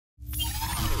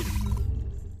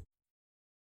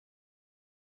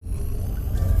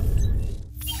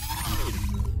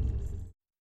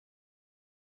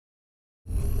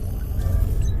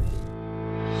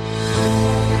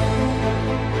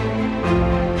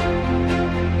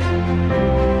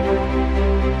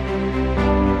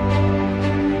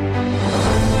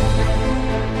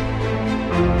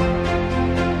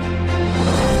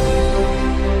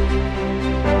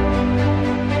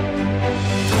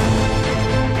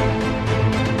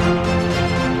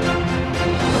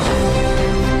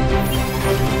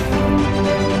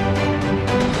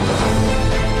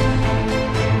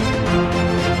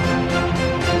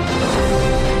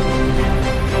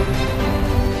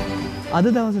අද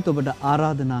දවසේත් ඔබට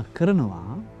ආරාධනා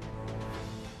කරනවා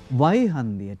වයි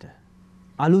හන්දියට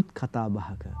අලුත් කතා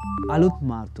බහක අලුත්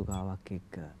මාතෘකාවක්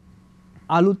එක්ක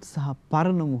අලුත් සහ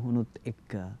පරණ මුහුණුත්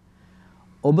එක්ක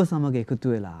ඔබ සමග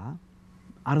එකතු වෙලා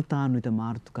අර්ථාන්විත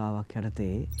මාතෘකාවක්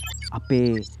යටතේ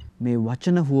අපේ මේ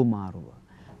වචන හුවමාරුව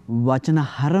වචන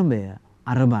හරඹය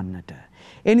අරබන්නට.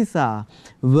 ඒ නිසා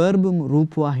වර්බම්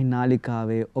රූපවාහි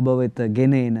නාලිකාවේ ඔබ වෙත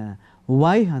ගෙන එන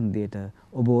වයි හන්දියට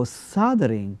ඔබ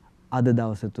සාදරයෙන් අද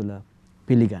දවස තුල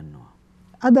පිළිගන්නවා.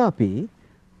 අද අපි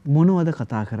මොනවද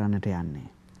කතා කරන්නට යන්නේ?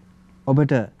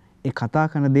 ඔබට ඒ කතා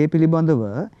කරන දේ පිළිබඳව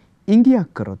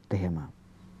ඉංගියක් කරොත් එහෙම.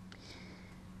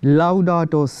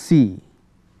 Laudato si,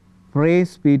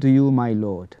 praise be to you, my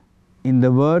Lord. In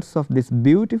the words of this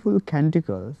beautiful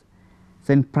canticles,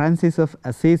 St. Francis of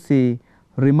Assisi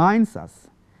reminds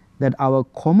us that our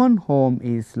common home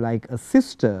is like a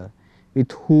sister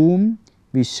with whom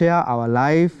we share our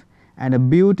life and a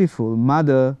beautiful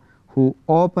mother who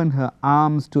opened her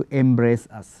arms to embrace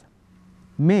us.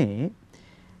 මේ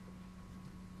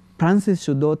Francis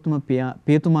ශුද්ධෝත්තම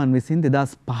පියතුමන් විසින්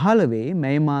 2015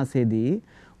 මැයි මාසයේදී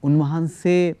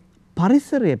උන්වහන්සේ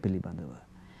පරිසරය පිළිබඳව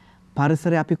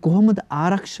පරිසරය අපි කොහොමද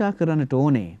ආරක්ෂා කරන්නට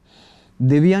ඕනේ?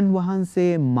 දෙවියන්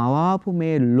වහන්සේ මවාපු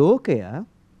මේ ලෝකය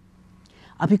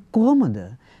අපි කොහොමද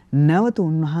නැවත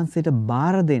උන්වහන්සේට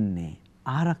බාර දෙන්නේ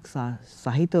ආරක්ෂා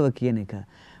සහිතව කියන එක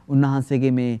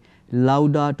උන්වහන්සේගේ මේ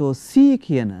ලව්ඩාටෝ සී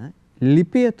කියන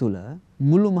ලිපිය තුල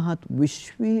මුළු මහත්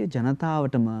විශ්වීය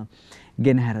ජනතාවටම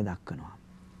ගෙනහැර දක්වනවා.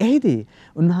 එහිදී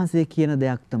උන්වහන්සේ කියන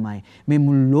දෙයක් තමයි මේ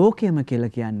මුළු ලෝකයම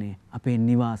කියලා කියන්නේ අපේ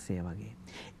නිවාසය වගේ.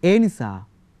 ඒ නිසා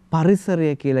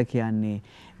පරිසරය කියලා කියන්නේ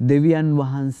දෙවියන්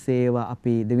වහන්සේව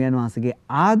අපි දෙවියන් වහන්සේගේ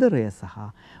ආදරය සහ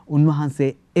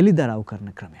උන්වහන්සේ එලිදරව්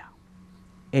කරන ක්‍රමයක්.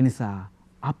 ඒ නිසා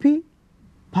අපි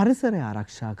පරිසරය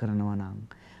ආරක්ෂා කරනවා නම්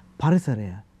පරිසරය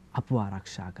අපව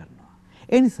ආරක්ෂා කරනවා.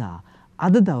 ඒ නිසා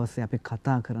අද දවසේ අපි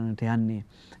කතා කරන්නට යන්නේ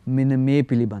මෙන්න මේ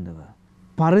පිළිබඳව.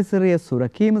 පරිසරය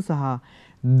සුරකීම සහ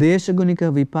දේශගුණික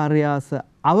විපර්යාස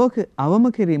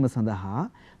අවම කිරීම සඳහා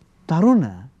තරුණ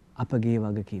අපගේ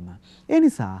වගකීම. ඒ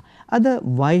නිසා අද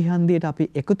වයි හන්දියට අපි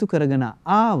එකතු කරගෙන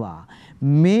ආවා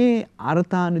මේ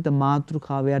අර්ථාන්විත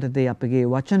මාතෘකාව යටතේ අපගේ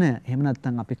වචන එහෙම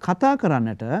නැත්නම් අපි කතා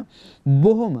කරන්නට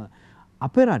බොහොම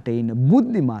අපේ රටේ ඉන්න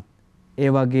බුද්ධිමත් ඒ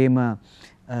වගේම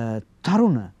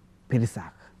තරුණ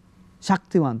පිරිසක්,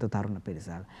 ශක්තිවන්ත තරුණ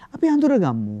පිරිසක්. අපි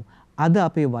අඳුරගමු අද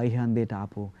අපේ වයි හන්දියට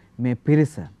ආපු මේ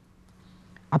පිරිස.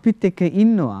 අපිත් එක්ක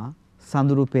ඉන්නවා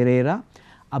සඳුරු පෙරේරා,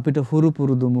 අපිට හුරු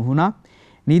පුරුදු මුහුණක්,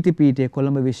 නීතිපීඨයේ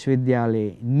කොළඹ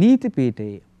විශ්වවිද්‍යාලයේ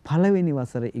නීතිපීඨයේ පළවෙනි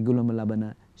වසර ඉගෙනුම ලබන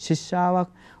ශිෂ්‍යාවක්.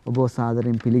 ඔබ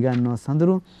සාදරයෙන් පිළිගන්නවා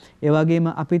සඳුරු. ඒ වගේම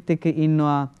අපිත් එක්ක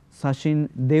ඉන්නවා සෂින්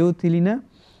දේව්තිලින,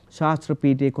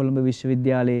 ශාස්ත්‍රපීඨයේ කොළඹ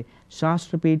විශ්වවිද්‍යාලයේ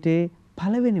ශාස්ත්‍රපීඨයේ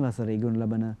පළවෙනි වසර ඉගෙනුම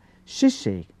ලබන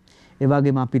ශිෂ්‍යෙක්. ඒ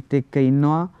වගේම අපිත් එක්ක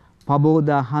ඉන්නවා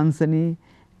පබෝදා හංසනී,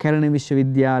 කැලණි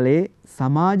විශ්වවිද්‍යාලයේ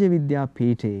සමාජ විද්‍යා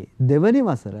පීඨයේ දෙවනි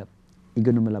වසර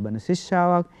ඉගෙනුම ලබන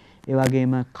ශිෂ්‍යාවක්. ඒ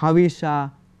වගේම කවිෂා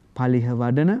පලිහ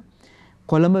වඩන,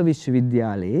 කොළඹ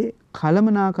විශ්වවිද්‍යාලයේ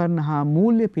කළමනාකරණ හා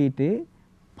මූල්‍ය පීඨයේ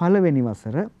පළවෙනි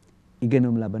වසර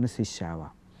ඉගෙනුම ලබන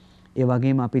ශිෂ්‍යාවක්. ඒ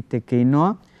වගේම අපිත් එක්ක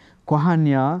ඉන්නවා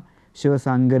කොහන්යා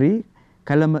ශිවසංගරි,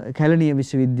 කැලණිය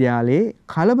විශ්වවිද්‍යාලයේ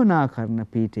කළමනාකරණ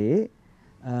පීඨයේ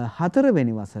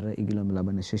හතරවෙනි වසර ඉගෙනුම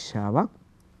ලබන ශිෂ්‍යාවක්.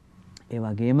 ඒ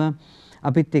වගේම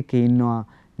අපිත් එක්ක ඉන්නවා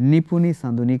නිපුණි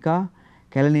සඳුනිකා,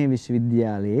 කැලණිය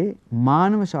විශ්වවිද්‍යාලයේ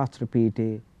මානව ශාස්ත්‍ර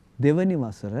පීඨයේ දෙවනි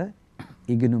වසර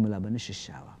ඉගෙනුම ලබන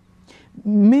ශිෂ්‍යාවක්.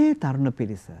 මේ තරුණ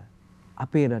පිරිස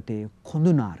අපේ රටේ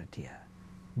කොඳුනාරටිය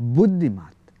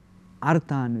බුද්ධිමත්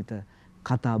අර්ථාන්විත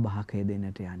කතා බහක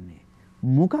දෙන්නට යන්නේ.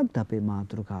 මොකක්ද අපේ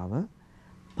මාතෘකාව?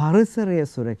 පරිසරය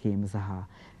සුරකීම සහ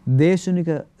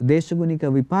දේශගුණික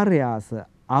විපර්යාස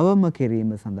අවම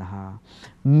කිරීම සඳහා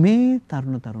මේ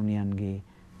තරුණ තරුණියන්ගේ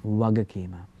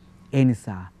වගකීම. ඒ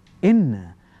නිසා එන්න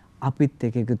අපිත්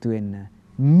එක්ක එකතු වෙන්න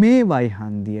මේ වයි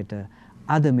හන්දියට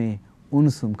අද මේ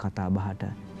උණුසුම් කතා බහට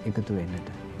එකතු වෙන්නට.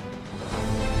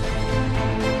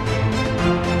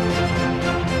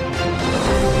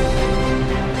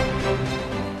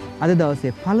 අද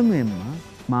දවසේ පළමුවෙන්ම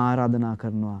මා ආරාධනා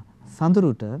කරනවා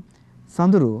සඳුරුට.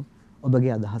 සඳුරු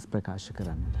ඔබගේ අදහස් ප්‍රකාශ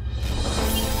කරන්න.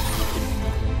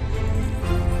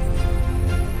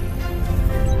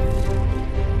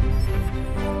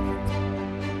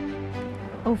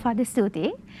 උපද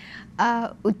ස්තුතියි.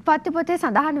 උත්පත්ති පොතේ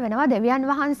සඳහන් වෙනවා දෙවියන්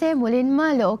වහන්සේ මුලින්ම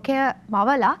ලෝකය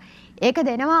මවලා ඒක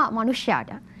දෙනවා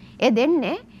මනුෂ්‍යයාට. ඒ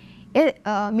දෙන්නේ ඒ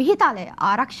මිහිතලය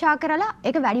ආරක්ෂා කරලා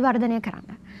ඒක වැඩි වර්ධනය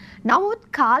කරන්න. නමුත්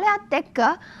කාලයත් එක්ක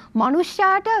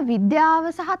මනුෂ්‍යයාට විද්‍යාව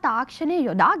සහ තාක්ෂණය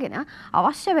යොදාගෙන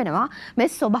අවශ්‍ය වෙනවා මේ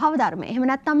ස්වභාව ධර්ම. එහෙම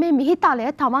නැත්නම් මේ මිහිතලය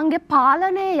තමන්ගේ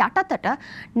පාලනයේ යටතට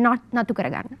නතු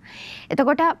කරගන්න.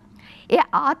 එතකොට ඒ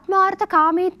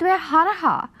ආත්මාර්ථකාමීත්වය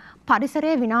හරහා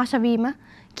පරිසරයේ විනාශ වීම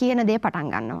කියන දේ පටන්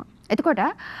ගන්නවා. එතකොට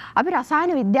අපි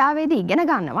රසායන විද්‍යාවේදී ඉගෙන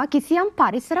ගන්නවා කිසියම්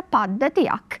පරිසර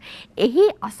පද්ධතියක් එහි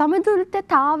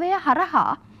අසමතුලිතතාවය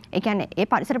හරහා, ඒ කියන්නේ ඒ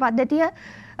පරිසර පද්ධතිය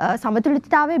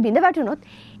සමතුලිතතාවයේ බිඳ වැටුනොත්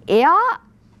එයා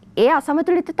ඒ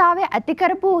අසමතුලිතතාවය ඇති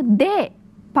කරපු දේ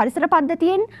පරිසර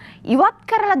පද්ධතියෙන් ඉවත්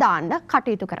කරලා දාන්න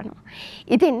කටයුතු කරනවා.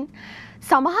 ඉතින්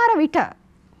සමහර විට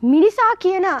මිනිසා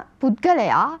කියන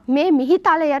පුද්ගලයා මේ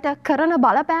මිහිතලයට කරන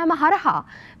බලපෑම හරහා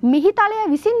මිහිතලය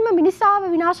විසින්ම මිනිසාව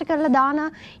විනාශ කරලා දාන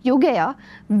යුගය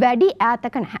වැඩි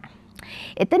ඈතක නැහැ.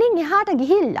 එතනින් එහාට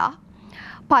ගිහිල්ලා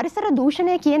පරිසර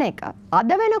දූෂණය කියන එක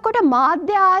අද වෙනකොට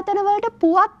මාධ්‍ය ආයතන වලට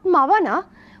පුවත් මවන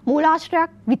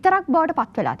මූලාශ්‍රයක් විතරක් බවට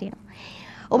පත් වෙලා තියෙනවා.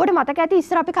 ඔබට මතක ඇති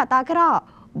ඉස්සර අපි කතා කරා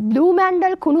බ්ලූ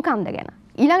මැන්ඩල් කුණු කන්ද ගැන.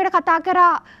 ඊළඟට කතා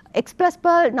කරා එක්ස්ප්‍රස්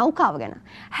පර්ල් නෞකාව ගැන.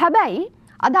 හැබැයි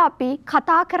අද අපි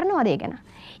කතා කරනවා දේ ගැන.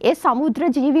 ඒ සමුද්‍ර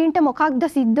ජීවීන්ට මොකක්ද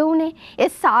සිද්ධ වුනේ? ඒ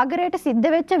සාගරයට සිද්ධ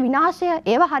වෙච්ච විනාශය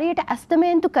ඒව හරියට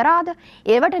ඇස්තමේන්තු කරාද?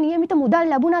 ඒවට නියමිත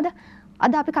මුදල් ලැබුණාද?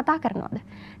 අද අපි කතා කරනවද?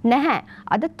 නැහැ.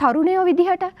 අද තරුණයෝ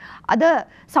විදිහට, අද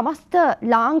සමස්ත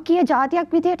ලාංකීය ජාතියක්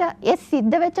විදිහට ඒ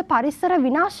සිද්ධ වෙච්ච පරිසර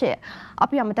විනාශය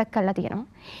අපි අමතක කරලා තියෙනවා.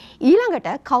 ඊළඟට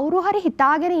කවුරු හරි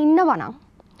හිතාගෙන ඉන්නවනම්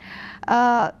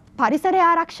පරිසරය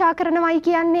ආරක්ෂා කරනවයි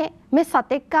කියන්නේ මේ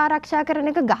සතෙක් ආරක්ෂා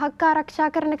කරන එක, ගහක් ආරක්ෂා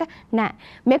කරන එක නෑ.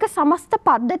 මේක සමස්ත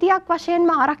පද්ධතියක් වශයෙන්ම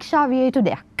ආරක්ෂා විය යුතු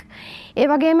දෙයක්. ඒ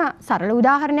වගේම සරල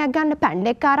උදාහරණයක් ගන්න,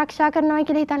 පැණ්ඩෙක් ආරක්ෂා කරනවයි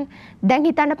කියලා හිතන්න. දැන්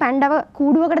හිතන්න පැණ්ඩව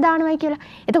කූඩුවකට දානවයි කියලා.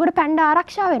 එතකොට පැණ්ඩ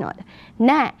ආරක්ෂා වෙනවද?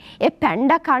 නෑ. ඒ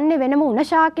පැණ්ඩ කන්නේ වෙනම උණ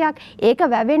ශාකයක්, ඒක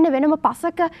වැවෙන්නේ වෙනම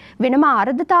පසක, වෙනම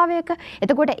ආර්ද්‍රතාවයක.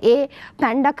 එතකොට ඒ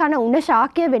පැණ්ඩ කන උණ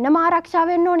ශාකය වෙනම ආරක්ෂා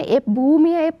වෙන්න ඕනේ. ඒ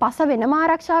භූමිය, ඒ පස වෙනම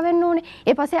ආරක්ෂා වෙන්න ඕනේ.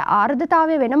 ඒ පසේ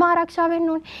ආර්ද්‍රතාවය වෙනම ආරක්ෂා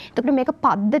වෙන්න ඕනේ. එතකොට මේක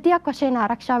පද්ධතියක් වශයෙන්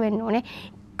ආරක්ෂා වෙන්න ඕනේ.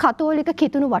 කතෝලික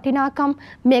කිතුණු වටිනාකම්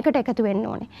මේකට එකතු වෙන්න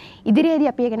ඕනේ. ඉදිරියේදී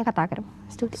අපි ඒ ගැන කතා කරමු.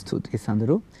 ස්තුතියි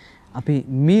සඳරු. අපි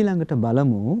මීළඟට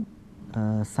බලමු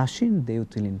සෂින්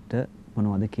දේව්තිලින්ට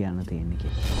මොනවද කියන්න තියෙන්නේ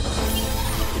කියලා.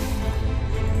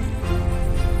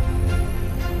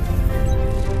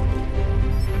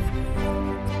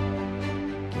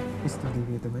 ස්තුතියි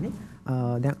වේතමනි.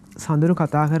 දැන් සඳරු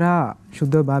කතා කරා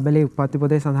ශුද්ධ බයිබලයේ උප්පත්ති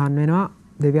පොතේ සඳහන් වෙනවා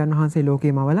දෙවියන් වහන්සේ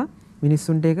ලෝකේ මවලා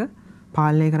මිනිස්සුන්ට ඒක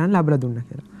පාලනය කරන්න ලැබලා දුන්නා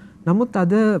කියලා. නමුත්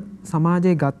අද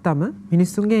සමාජයේ ගත්තම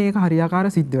මිනිස්සුන්ගේ ඒක හරියාකාර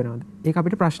සිද්ධ වෙනවද? ඒක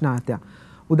අපිට ප්‍රශ්නාර්ථයක්.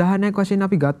 උදාහරණයක් වශයෙන්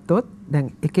අපි ගත්තොත්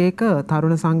දැන් එක එක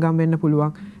තරුණ සංගම් වෙන්න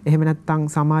පුළුවන්. එහෙම නැත්නම්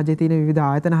සමාජයේ තියෙන විවිධ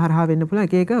ආයතන හරහා වෙන්න පුළුවන්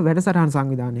එක එක වැඩසටහන්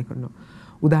සංවිධානය කරනවා.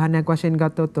 උදාහරණයක් වශයෙන්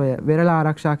ගත්තොත් ඔය වෙරළ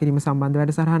ආරක්ෂා කිරීම සම්බන්ධ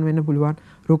වැඩසටහන් වෙන්න පුළුවන්.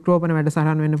 රුක් රෝපණ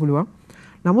වැඩසටහන් වෙන්න පුළුවන්.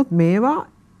 නමුත් මේවා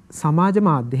සමාජ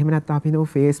මාධ්‍ය එහෙම නැත්නම් අපි හිතමු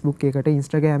Facebook එකට,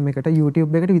 Instagram එකට,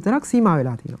 YouTube එකට විතරක් සීමා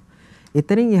වෙලා තියෙනවා.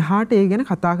 එතනින් එහාට ඒ ගැන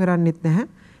කතා කරන්නෙත් නැහැ.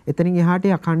 එතනින් එහාට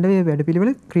අඛණ්ඩ වේ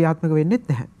වැඩපිළිවෙල ක්‍රියාත්මක වෙන්නෙත්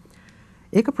නැහැ.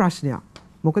 ඒක ප්‍රශ්නයක්.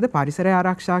 මොකද පරිසරය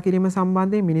ආරක්ෂා කිරීම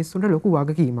සම්බන්ධයෙන් මිනිස්සුන්ට ලොකු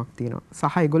වගකීමක් තියෙනවා.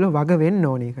 සහ ඒගොල්ලෝ වග වෙන්න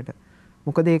ඕනේ ඒකට.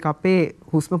 මොකද ඒක අපේ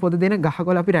හුස්ම පොද දෙන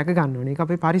ගහකොළ අපි රැක ගන්න ඕනේ. ඒක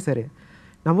අපේ පරිසරය.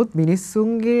 නමුත්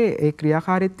මිනිස්සුන්ගේ ඒ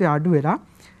ක්‍රියාකාරීත්වය අඩු වෙලා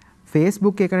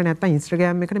Facebook එකට නැත්නම්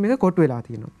Instagram එකට මේක කොටු වෙලා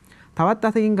තියෙනවා. තවත්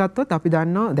අතකින් ගත්තොත් අපි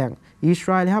දන්නවා දැන්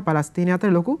ඊශ්‍රායලය හා පලස්තීනය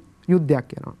අතර ලොකු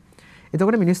යුද්ධයක් යනවා.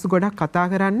 එතකොට මිනිස්සු ගොඩක් කතා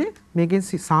කරන්නේ මේකෙන්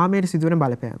සාමයට සිදුවන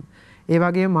බලපෑම. ඒ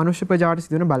වගේම මනුෂ්‍ය ප්‍රජාවට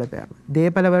සිදුවන බලපෑම.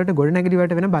 දේපල වලට ගොඩනැගිලි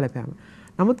වලට වෙන බලපෑම.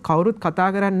 නමුත් කවුරුත් කතා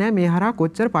කරන්නේ නැහැ මේ හරහා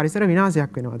කොච්චර පරිසර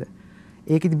විනාශයක් වෙනවද.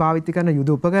 ඒකෙදි භාවිත කරන යුද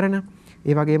උපකරණ,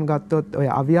 ඒ වගේම ගත්තොත් ඔය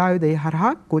අවි ආයුධ ඒ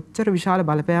හරහා කොච්චර විශාල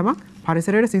බලපෑමක්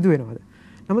පරිසරයට සිදු වෙනවද.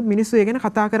 නමුත් මිනිස්සු ඒ ගැන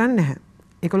කතා කරන්නේ නැහැ.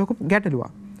 ඒක ලොකු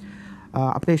ගැටලුවක්.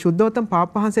 අපේ ශුද්ධෝත්තම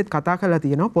පාප් වහන්සේත් කතා කරලා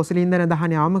තියෙනවා පොසිල ඉන්ධන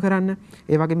දහනය ආම කරන්න,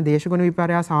 ඒ වගේම දේශගුණ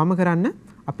විපර්යාස ආම කරන්න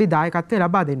අපි දායකත්වය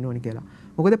ලබා දෙන්න ඕනි කියලා.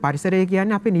 මොකද පරිසරය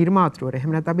කියන්නේ අපේ නිර්මාතෘවර.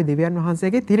 එහෙම නැත්නම් අපි දෙවියන්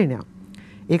වහන්සේගේ තිරිනයක්.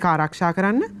 ඒක ආරක්ෂා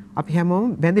කරන්න අපි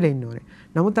හැමෝම බැඳිලා ඉන්න ඕනේ.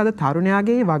 නමුත් අද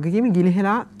තරුණයාගේ වගකීම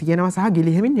ගිලිහෙලා තියෙනවා සහ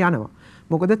ගිලිහෙමින් යනවා.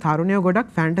 මොකද තරුණයෝ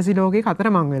ගොඩක් ෆැන්ටසි ලෝකයක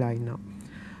අතරමං වෙලා ඉන්නවා.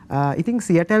 ඉතින්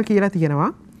සියටල් කියලා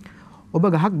තියෙනවා ඔබ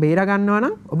ගහක් බේරා ගන්නවා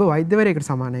නම් ඔබ වෛද්‍යවරයෙකුට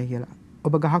සමානයි කියලා.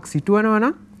 ඔබ ගහක් සිටුවනවා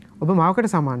නම් ඔබ මාවකට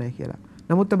සමානයි කියලා.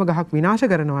 නමුත් ඔබ ගහක් විනාශ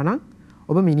කරනවා නම්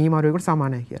ඔබ මිනිමරුවෙකුට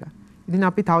සමානයි කියලා. ඉතින්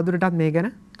අපි තවදුරටත් මේ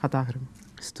ගැන කතා කරමු.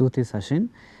 ස්තුතියි සෂින්.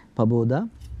 පබෝදා.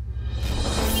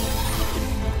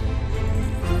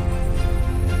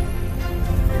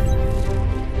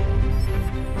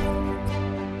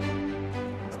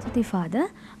 ස්තුතියි ෆාදර්.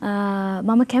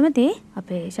 මම කැමති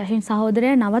අපේ ශෂින්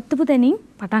සහෝදරයා නවත්තපු තැනින්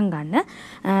පටන්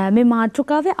ගන්න මේ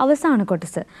මාතෘකාවේ අවසාන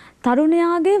කොටස.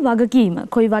 තරුණයාගේ වගකීම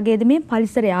කොයි වගේද මේ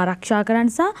පරිසරය ආරක්ෂා කරන්න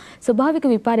සහ ස්වභාවික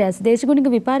විපර්යාස දේශගුණික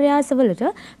විපර්යාසවලට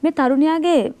මේ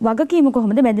තරුණයාගේ වගකීම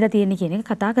කොහොමද බැඳලා තියෙන්නේ කියන එක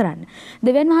කතා කරන්න.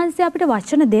 දෙවියන් වහන්සේ අපිට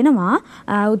වචන දෙනවා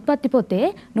උත්පත්ති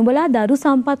පොතේ නුඹලා දරු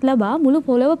සම්පත් ලබා මුළු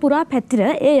පොළව පුරා පැතිර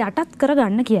ඒ යටත්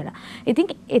කරගන්න කියලා. ඉතින්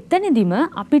එතනදිම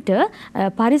අපිට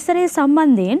පරිසරය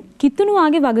සම්බන්ධයෙන්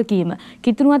කිතුණුවාගේ වගකීම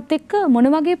කිතුණුවත් එක්ක මොන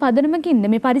වගේ පදනමකින්ද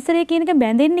මේ පරිසරය කියන එක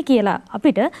බැඳෙන්නේ කියලා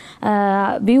අපිට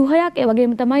ව්‍යුහයක් ඒ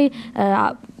වගේම තමයි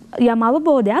යම්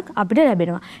අවබෝධයක් අපිට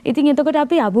ලැබෙනවා. ඉතින් එතකොට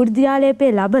අපි අබුර්ධියාලේපේ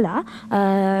ලැබලා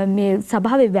මේ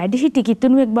සභාවේ වැඩිහිටි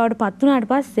කිතුණුවෙක් බවට පත් වුණාට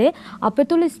පස්සේ අප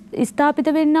තුළ ස්ථාපිත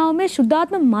වෙන්නා වූ මේ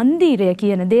ශුද්ධාත්ම මන්දිරය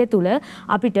කියන දේ තුළ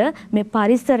අපිට මේ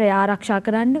පරිසරය ආරක්ෂා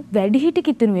කරන්න වැඩිහිටි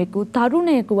කිතුණුවෙකු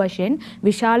තරුණයෙකු වශයෙන්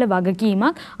විශාල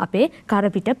වගකීමක් අපේ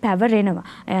කරපිට පැවරෙනවා.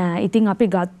 ඉතින් අපි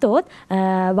ගත්තොත්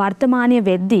වර්තමානයේ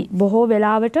වෙද්දී බොහෝ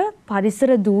වෙලාවට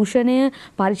පරිසර දූෂණය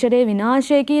පරිසරයේ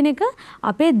විනාශය කියන එක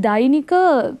අපේ දෛනික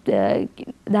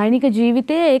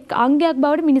ජීවිතයේ එක් අංගයක්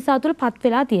බවට මිනිසා තුළ පත්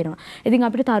වෙලා තියෙනවා. ඉතින්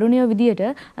අපිට තරුණයෝ විදියට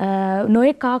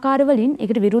නොයෙක් ආකාරවලින්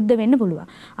ඒකට විරුද්ධ වෙන්න පුළුවන්.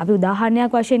 අපි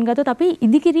උදාහරණයක් වශයෙන් ගත්තොත් අපි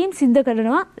ඉදිකිරීම් සිද්ධ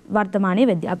කරනවා වර්තමානයේ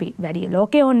වෙද්දී. අපි වැඩි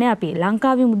ලෝකයේ ඕනේ අපි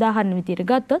ලංකාවේ උදාහරණ විදියට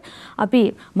ගත්තොත් අපි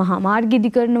මහා මාර්ග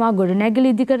ඉදි කරනවා,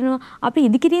 ගොඩනැගිලි ඉදි කරනවා. අපි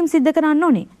ඉදිකිරීම් සිද්ධ කරන්න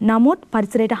ඕනේ. නමුත්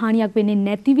පරිසරයට හානියක් වෙන්නේ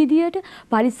නැති විදියට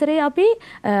පරිසරය අපි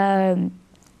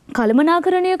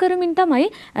කළමනාකරණය කරමින් තමයි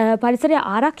පරිසරය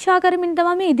ආරක්ෂා කරමින්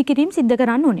තමයි මේ ඉදිකිරීම් සිද්ධ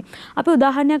කරන්න ඕනේ. අපි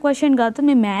උදාහරණයක් වශයෙන් ගත්තොත්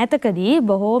මේ මෑතකදී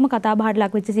බොහෝම කතාබහට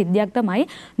ලක් වෙච්ච සිද්ධියක් තමයි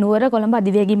නුවර කොළඹ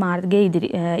අධිවේගී මාර්ගයේ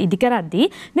ඉදි කරද්දී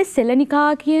මේ සෙලනිකා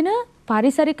කියන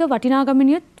පාරිසරික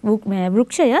වටිනාකමිනියුත්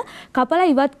වෘක්ෂය කපලා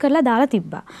ඉවත් කරලා දාලා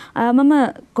තිබ්බා. මම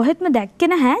කොහෙත්ම දැක්කේ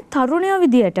නැහැ තරුණයෝ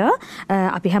විදියට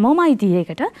අපි හැමෝම අයිති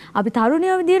ඒකට. අපි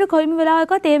තරුණයෝ විදියට කොයිම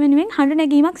වෙලාවකවත් ඒ වෙනුවෙන් හඬ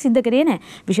නැගීමක් සිද්ධ කරේ නැහැ.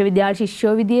 විශ්වවිද්‍යාල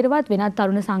ශිෂ්‍යයෝ විදියටවත් වෙනත්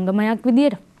තරුණ සංගමයක්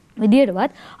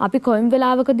විදියටවත් අපි කොයිම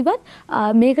වෙලාවකදීවත්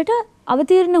මේකට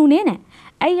අවතීර්ණ වුණේ නැහැ.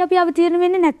 ඇයි අපි අවතීර්ණ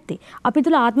වෙන්නේ නැත්තේ? අපි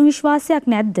තුල ආත්ම විශ්වාසයක්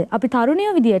නැද්ද? අපි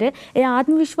තරුණයෝ විදියට ඒ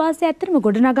ආත්ම විශ්වාසය ඇත්තටම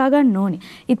ගොඩනගා ගන්න ඕනේ.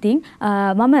 ඉතින්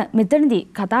මම මෙතනදී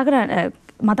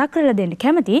මතක් කරලා දෙන්න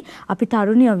කැමති අපි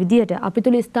තරුණයෝ විදියට අපි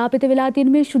තුල ස්ථාපිත වෙලා තියෙන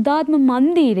මේ ශුද්ධාත්ම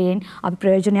මන්දිරයෙන් අපි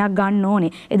ප්‍රයෝජනයක් ගන්න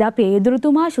ඕනේ. එදා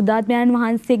පේදුරුතුමා ශුද්ධාත්මයන්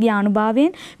වහන්සේගේ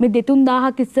අනුභවයෙන් මේ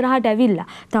 2000ක් ඉස්සරහට ඇවිල්ලා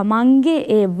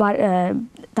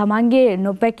තමන්ගේ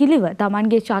නොපැකිලිව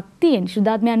තමන්ගේ ශක්තියෙන්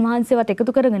ශුද්ධාත්මයන් වහන්සේවත්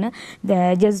එකතු කරගෙන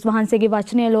ජේසුස් වහන්සේගේ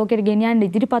වචනය ලෝකෙට ගෙනියන්න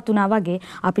ඉදිරිපත් වුණා වගේ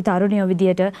අපි තරුණයෝ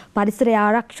විදියට පරිසරය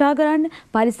ආරක්ෂා කරන්න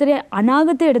පරිසරය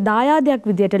අනාගතයට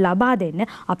දායාදයක් විදියට ලබා දෙන්න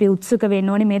අපි උත්සුක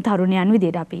වෙන්න ඕනේ මේ තරුණයන් විදියට.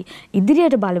 අපි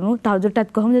ඉදිරියට බලමු තවදුරටත්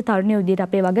කොහොමද තරුණයෝ විදියට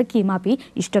අපේ වගකීම අපි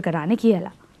ඉෂ්ට කරන්නේ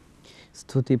කියලා.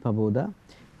 ස්තුතියි පබෝදා.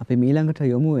 අපි ඊළඟට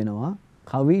යොමු වෙනවා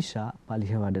කවිෂා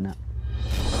පලිහවඩන.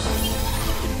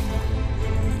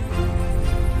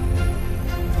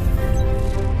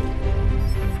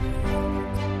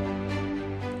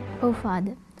 ඔව්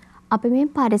ෆාදර්. අපි මේ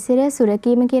පරිසරය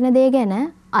සුරකීම කියන දේ ගැන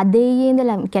අද ඊයේ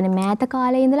ඉඳලා කියන්නේ මෑත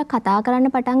කාලේ ඉඳලා කතා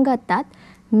කරන්න පටන් ගත්තත්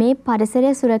මේ පරිසරය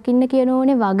සුරකින්න කියන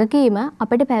ඕනේ වගකීම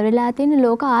අපිට පැවරලා තියෙන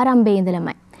ලෝක ආරම්භයේ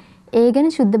ඉඳලමයි. ඒ ගැන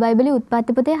ශුද්ධ බයිබලයේ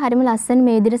උත්පත්ති පොතේ හරිම ලස්සන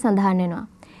මේ විදිහට සඳහන් වෙනවා.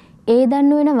 ඒ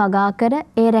දන්නු වෙන වගාකර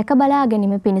ඒ රැක බලා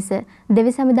ගැනීම පිණිස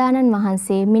දෙවි සමිදානන්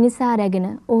වහන්සේ මිනිසා රැගෙන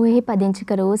ඔහුෙහි පදිංචි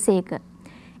කරවසේක.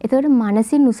 එතකොට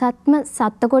මානසික උසත්ම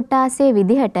සත්ත්ව කොටාසේ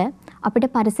විදිහට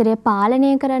අපිට පරිසරය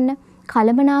පාලනය කරන්න,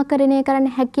 කළමනාකරණය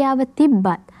කරන්න හැකියාව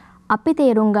තිබ්බත් අපි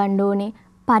තේරුම් ගන්න ඕනේ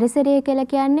පරිසරය කියලා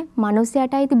කියන්නේ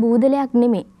මිනිස්යාට අයිති බූදලයක්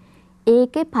නෙමෙයි.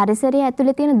 ඒකේ පරිසරය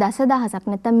ඇතුලේ තියෙන දසදහසක්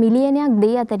නැත්නම් මිලියනයක්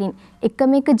දෙය අතරින්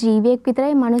එකම එක ජීවියෙක්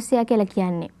විතරයි මිනිස්යා කියලා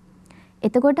කියන්නේ.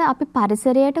 එතකොට අපි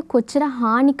පරිසරයට කොච්චර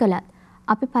හානි කළත්,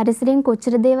 අපි පරිසරයෙන්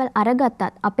කොච්චර දේවල් අරගත්තත්,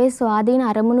 අපේ ස්වාධීන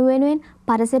අරමුණු වෙනුවෙන්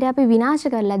පරිසරය අපි විනාශ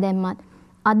කරලා දැම්මත්,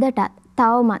 අදටත්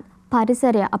තවමත්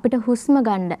පරිසරය අපිට හුස්ම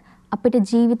ගන්න, අපිට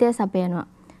ජීවිතය සපයනවා.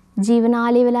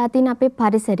 ජීවනාලී වෙලා තියෙන අපේ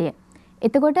පරිසරය.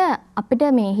 එතකොට අපිට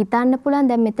මේ හිතන්න පුළුවන්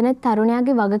දැන් මෙතන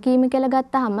තරුණයාගේ වගකීම කියලා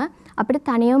ගත්තාම අපිට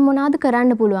තනියම මොනවද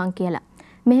කරන්න පුළුවන් කියලා.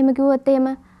 මෙහෙම කිව්වොත් එහෙම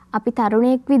අපි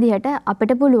තරුණයෙක් විදිහට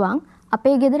අපිට පුළුවන්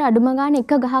අපේ ගෙදර අඩුම ගානේ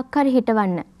එක ගහක් හරි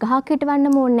හිටවන්න. ගහක්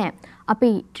හිටවන්නම ඕනේ නැහැ. අපි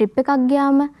ට්‍රිප් එකක්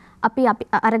ගියාම අපි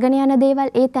අරගෙන යන දේවල්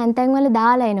ඒ තැන් තැන් වල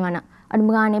දාලා එනවනම් අඩුම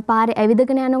ගානේ පාරේ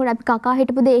ඇවිදගෙන යනකොට අපි කකා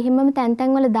හිටපු දේ එහෙමම තැන්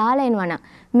තැන් වල දාලා එනවනම්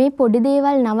මේ පොඩි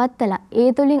දේවල් නවත්තලා ඒ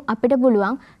තුලින් අපිට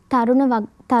පුළුවන්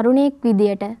තරුණයෙක්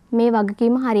විදියට මේ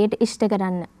වගකීම හරියට ඉෂ්ට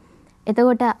කරන්න.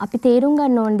 එතකොට අපි තේරුම්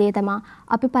ගන්න ඕන දේ තමයි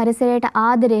අපි පරිසරයට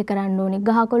ආදරය කරන්න ඕනේ,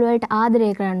 ගහකොළ වලට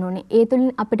ආදරය කරන්න ඕනේ. ඒ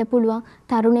තුලින් අපිට පුළුවන්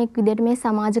තරුණයෙක් විදියට මේ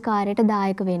සමාජ කාර්යයට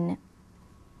දායක වෙන්න.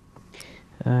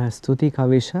 ස්තුතියි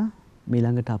කවිෂා.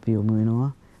 ඊළඟට අපි යොමු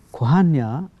වෙනවා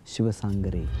Handiya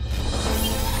Shivasangare.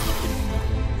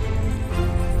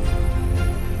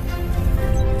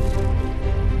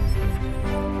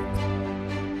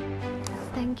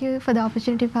 Thank you for the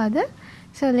opportunity, Father.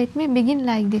 So let me begin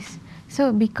like this.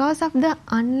 So because of the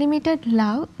unlimited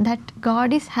love that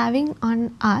God is having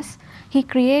on us, He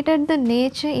created the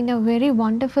nature in a very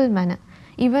wonderful manner.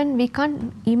 Even we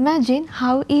can't imagine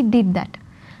how He did that.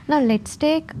 Now let's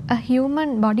take a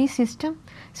human body system.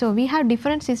 So we have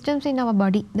different systems in our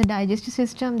body, the digestive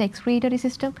system, the excretory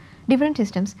system, different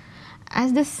systems.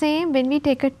 As the same, when we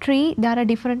take a tree, there are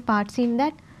different parts in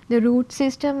that, the root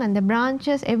system and the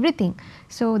branches, everything.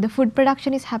 So the food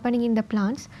production is happening in the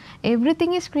plants.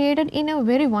 Everything is created in a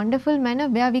very wonderful manner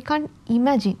where we can't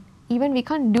imagine, even we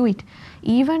can't do it.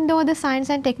 Even though the science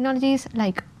and technology is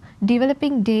like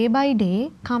developing day by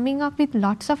day, coming up with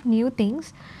lots of new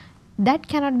things, that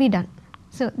cannot be done.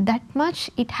 So that much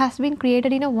it has been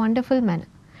created in a wonderful manner.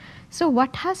 So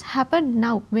what has happened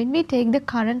now when we take the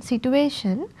current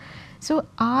situation, so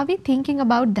are we thinking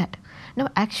about that? Now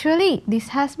actually this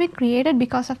has been created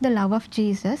because of the love of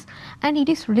Jesus, and it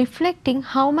is reflecting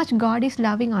how much God is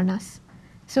loving on us.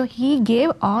 So He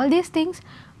gave all these things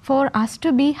for us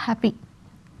to be happy.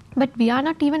 But we are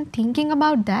not even thinking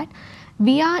about that.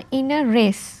 We are in a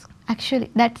race.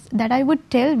 Actually that I would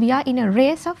tell, we are in a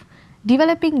race of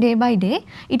developing day by day.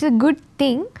 It's a good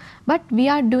thing, but we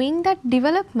are doing that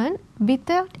development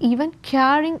without even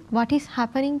caring what is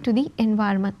happening to the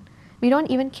environment. We don't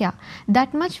even care.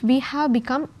 That much we have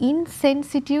become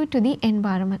insensitive to the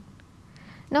environment.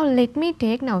 Now let me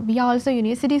take, now we are also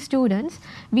university students,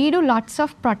 we do lots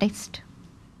of protest.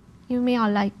 You may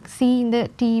all like see in the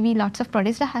TV lots of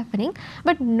protests are happening,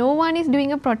 but no one is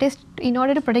doing a protest in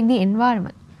order to protect the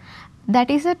environment.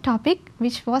 That is a topic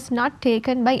which was not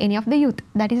taken by any of the youth.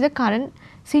 That is the current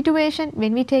situation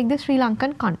when we take the Sri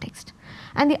Lankan context.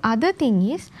 And the other thing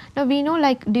is, now we know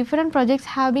like different projects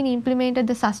have been implemented,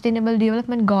 the sustainable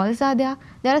development goals are there.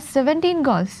 There are 17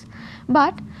 goals.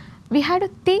 But we have to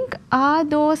think, are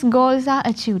those goals are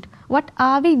achieved? What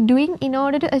are we doing in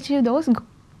order to achieve those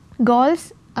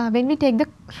goals when we take the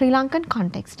Sri Lankan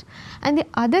context? And the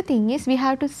other thing is, we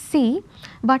have to see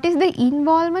what is the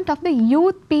involvement of the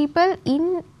youth people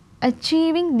in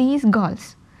achieving these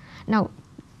goals. Now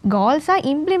goals are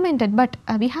implemented, but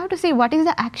we have to see what is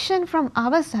the action from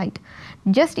our side.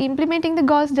 Just implementing the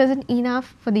goals doesn't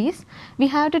enough for this. We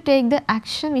have to take the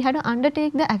action, we have to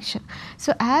undertake the action.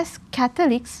 So as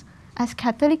Catholics, as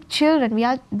Catholic children, we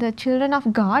are the children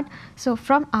of God. So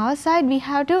from our side, we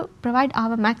have to provide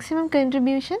our maximum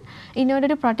contribution in order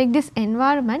to protect this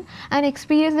environment and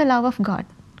experience the love of God.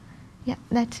 Yeah,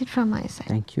 that's it from my side.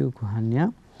 Thank you,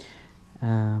 Handiya.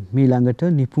 මීළඟට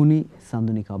නිපුණි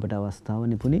සඳුනික ඔබට අවස්ථාව.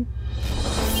 නිපුණි.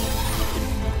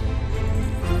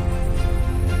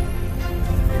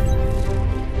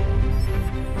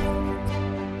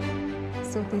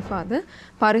 ස්තුතියි father.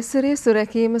 පරිසරය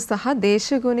සුරැකීම සහ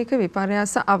දේශගුණික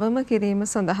විපර්යාස අවම කිරීම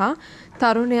සඳහා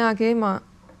තරුණයාගේ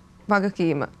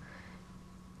වගකීම.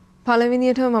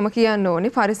 පළවෙනියටම මම කියන්න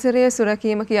ඕනේ පරිසරය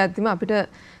සුරැකීම කියද්දිම අපිට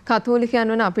කතෝලිකයන්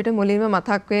වන අපිට මුලින්ම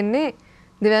මතක් වෙන්නේ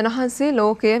දෙවියන් වහන්සේ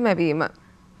ලෝකය මැවීම.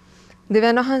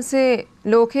 දෙවියන් වහන්සේ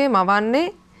ලෝකය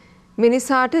මවන්නේ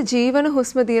මිනිසාට ජීවන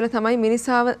හුස්ම දීලා තමයි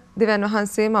මිනිසාව දෙවියන්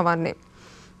වහන්සේ මවන්නේ.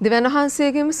 දෙවියන්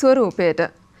වහන්සේගේම ස්වරූපයට.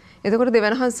 එතකොට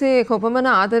දෙවියන් වහන්සේ කොපමණ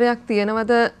ආදරයක්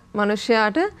තියනවද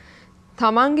මිනිසයාට?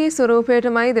 තමන්ගේ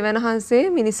ස්වරූපයටමයි දෙවියන් වහන්සේ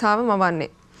මිනිසාව මවන්නේ.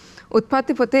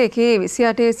 උත්පත්ති පොතේ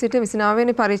 1:28 සිට 29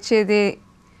 වෙනි පරිච්ඡේදයේ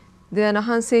දෙවියන්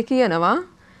වහන්සේ කියනවා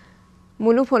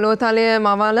මුළු පොළොව තලය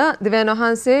මවලා දෙවියන්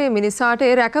වහන්සේ මිනිසාට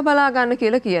ඒ රැක බලා ගන්න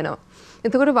කියලා කියනවා.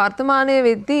 එතකොට වර්තමානයේ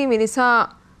වෙද්දී මිනිසා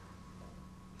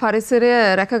පරිසරය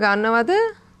රැක ගන්නවද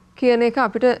කියන එක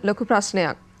අපිට ලොකු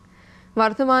ප්‍රශ්නයක්.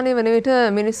 වර්තමානයේ වෙන විට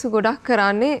මිනිස්සු ගොඩක්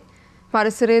කරන්නේ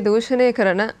පරිසරය දූෂණය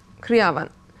කරන ක්‍රියාවන්.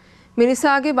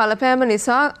 මිනිසාගේ බලපෑම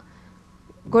නිසා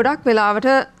ගොඩක් වෙලාවට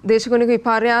දේශගුණික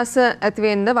විපර්යාස ඇති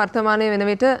වෙන්න වර්තමානයේ වෙන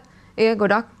විට එය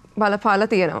ගොඩක් බලපාලා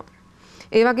තියෙනවා.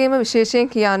 ඒ වගේම විශේෂයෙන්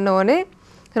කියන්න ඕනේ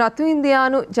රතු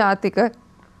ඉන්දියානු ජාතික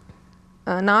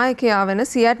නායකයා වෙන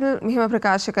සියටල් මෙහෙම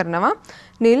ප්‍රකාශ කරනවා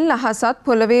නිල් අහසත්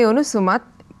පොළවේ උණුසුමත්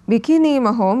විකිණීම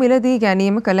හෝ මිලදී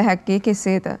ගැනීම කළ හැක්කේ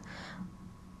කෙසේද?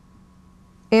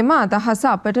 එම අදහස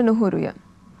අපට නුහුරුය.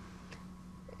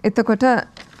 එතකොට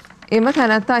එම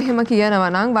තැනැත්තා එහෙම කියනවා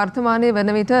නම් වර්තමානයේ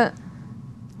වන විට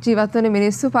ජීවත් වන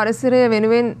මිනිස්සු පරිසරය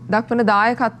වෙනුවෙන් දක්වන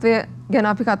දායකත්වය ගැන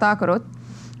අපි කතා කරොත්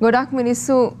ගොඩක්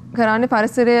මිනිස්සු කරන්නේ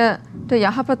පරිසරයට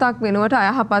යහපතක් වෙනුවට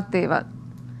අයහපත් දේවල්.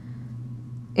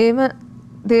 එහෙම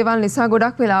දේවල් නිසා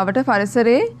ගොඩක් වෙලාවට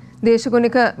පරිසරයේ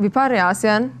දේශගුණික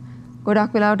විපර්යාසයන්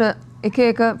ගොඩක් වෙලාවට එක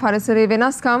එක පරිසරයේ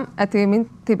වෙනස්කම් ඇති වෙමින්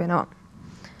තිබෙනවා.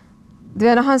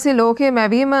 දෙවියන් වහන්සේ ලෝකයේ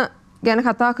මැවීම ගැන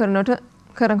කතා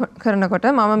කරනකොට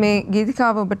මම මේ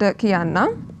ගීතිකාව ඔබට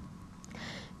කියන්නම්.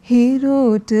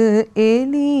 හිරුට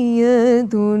එළිය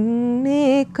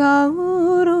දුන්නේ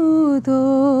කවුරුදෝ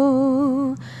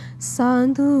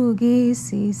සඳුගේ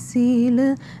සිසිල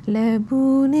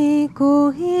ලැබුණේ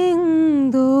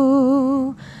කොහෙන්දෝ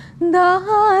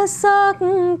දහසක්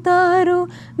තරු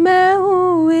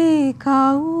මැව්වේ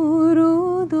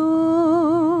කවුරුදෝ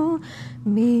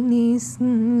මිනිස්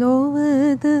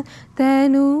ලොවද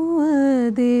තැනුව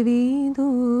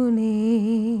දෙවිඳුනේ.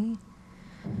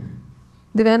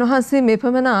 දෙවියන් වහන්සේ මේ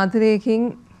පමණ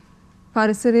ආදරයකින්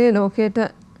පරිසරයේ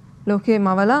ලෝකයේ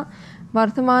මවලා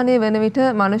වර්තමානයේ වන විට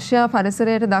මිනිස්යා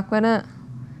පරිසරයට දක්වන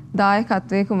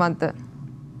දායකත්වයේ කුමක්ද?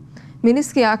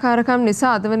 මිනිස් ක්‍රියාකාරකම්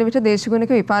නිසා අද වන විට දේශගුණික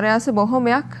විපර්යාස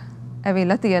බොහෝමයක්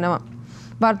ඇවිල්ලා තියෙනවා.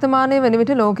 වර්තමානයේ වන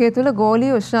විට ලෝකයේ තුල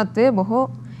ගෝලීය උෂ්ණත්වය බොහෝ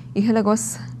ඉහළ ගොස්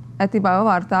ඇති බව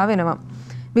වාර්තා වෙනවා.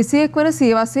 21 වන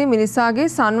සියවසේ මිනිසාගේ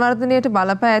සංවර්ධනයට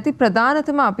බලපෑ ඇති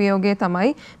ප්‍රධානතම අභියෝගය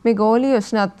තමයි මේ ගෝලීය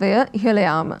උෂ්ණත්වය ඉහළ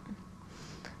යාම.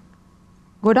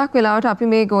 ගොඩක් වෙලාවට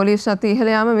අපි මේ ගෝලීය උෂ්ණත්වය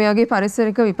ඉහළ යාම මේ වගේ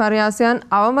පරිසරික විපර්යාසයන්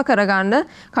අවම කරගන්න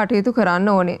කටයුතු කරන්න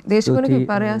ඕනේ. දේශගුණික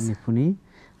විපර්යාස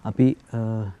අපි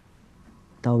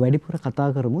තව වැඩිපුර කතා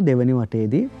කරමු දෙවැනි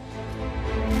වටේදී.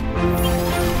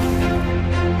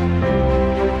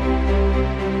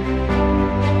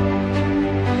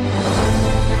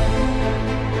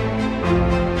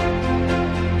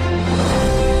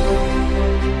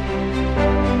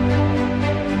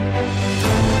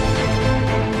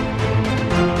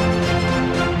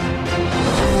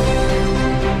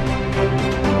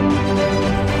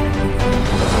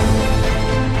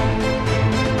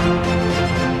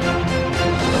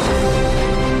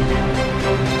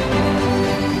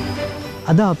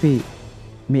 අද අපි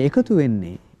මේ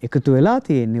එකතු වෙලා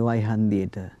තියෙන්නේ වයි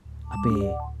හන්දියට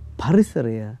අපේ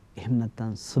පරිසරය එහෙම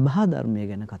නැත්නම් ස්වභාව ධර්මය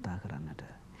ගැන කතා කරන්නට.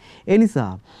 ඒ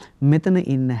නිසා මෙතන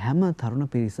ඉන්න හැම තරුණ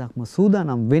පිරිසක්ම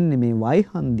සූදානම් වෙන්නේ මේ වයි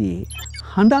හන්දියේ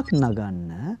හඬක්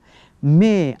නගන්න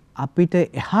මේ අපිට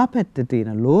එහා පැත්තේ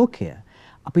තියෙන ලෝකය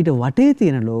අපිට වටේ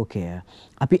තියෙන ලෝකය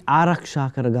අපි ආරක්ෂා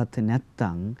කරගත්තේ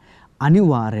නැත්නම්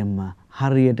අනිවාර්යයෙන්ම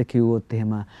හරියට කිව්වොත්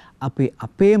එහෙම අපි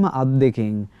අපේම අත්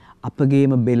දෙකෙන්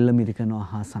අපගේම බෙල්ල මිරිකනවා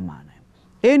හා සමානයි.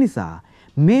 ඒ නිසා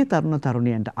මේ තරුණ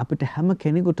තරුණියන්ට අපිට හැම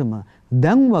කෙනෙකුටම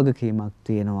දැන් වගකීමක්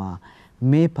තියෙනවා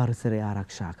මේ පරිසරය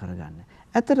ආරක්ෂා කරගන්න.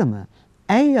 ඇත්තටම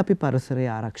ඇයි අපි පරිසරය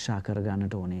ආරක්ෂා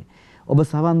කරගන්නට ඕනේ? ඔබ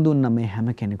සවන් දුන්න මේ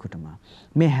හැම කෙනෙකුටම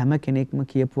මේ හැම කෙනෙක්ම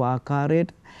කියපු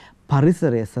ආකාරයට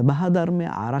පරිසරය සබහා ධර්මය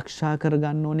ආරක්ෂා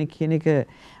කරගන්න ඕනේ කියන එක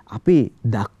අපි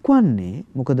දක්වන්නේ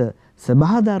මොකද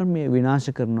සබහා ධර්මය විනාශ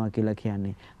කරනවා කියලා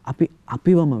කියන්නේ අපි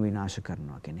අපිවම විනාශ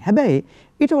කරනවා කියන්නේ. හැබැයි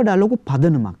ඊට වඩා ලොකු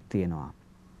පදනමක් තියෙනවා.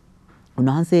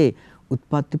 උන්වහන්සේ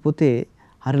උත්පත්ති පොතේ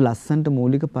හරි ලස්සනට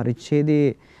මූලික පරිච්ඡේදයේ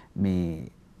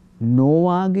මේ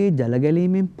නෝවාගේ ජල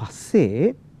ගැලීමෙන්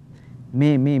පස්සේ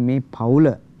මේ පවුල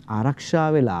ආරක්ෂා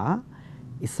වෙලා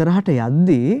ඉස්සරහට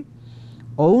යද්දී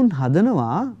ඔවුන්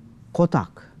හදනවා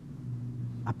කොතක්.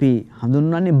 අපි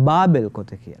හඳුන්වන්නේ බාබෙල්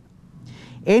කොත කියලා.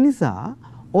 ඒ නිසා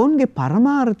ඔවුන්ගේ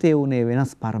පරමාර්ථය උනේ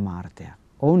වෙනස් පරමාර්ථයක්.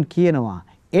 ඔවුන් කියනවා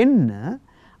එන්න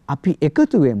අපි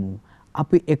එකතු වෙමු.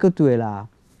 අපි එකතු වෙලා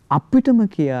අපිටම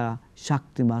කියා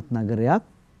ශක්තිමත් නගරයක්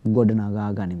ගොඩනගා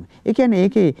ගනිමු. ඒ කියන්නේ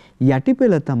ඒකේ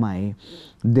යටිපෙළ තමයි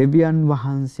දෙවියන්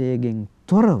වහන්සේගෙන්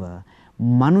තොරව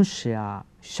මිනිසයා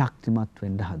ශක්තිමත්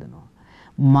වෙන්න හදනවා.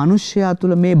 මිනිසයා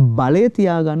තුල මේ බලය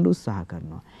තියාගන්න උත්සාහ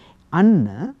කරනවා.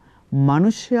 අන්න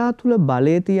මිනිසයා තුල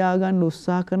බලය තියාගන්න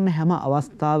උත්සාහ කරන හැම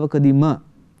අවස්ථාවකදීම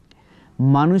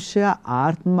මිනිසයා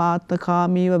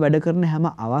ආත්මාර්ථකාමීව වැඩ කරන හැම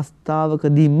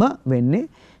අවස්ථාවකදීම වෙන්නේ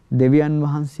දෙවියන්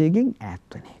වහන්සේගෙන් ඈත්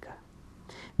වෙන එක.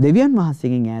 දෙවියන්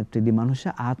වහන්සේගෙන් ඈත් වෙද්දී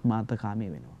මිනිසයා ආත්මාර්ථකාමී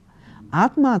වෙනවා.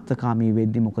 ආත්මාර්ථකාමී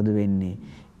වෙද්දී මොකද වෙන්නේ?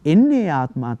 එන්නේ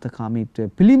ආත්මාර්ථකාමීත්වය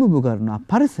පිළිඹු කරන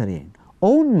පරිසරයෙන්.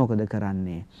 ඔවුන් මොකද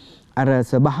කරන්නේ? අර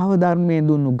ස්වභාව ධර්මයේ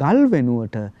දුන්නු ගල්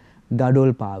වෙනුවට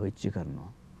ගඩොල් පාවිච්චි කරනවා.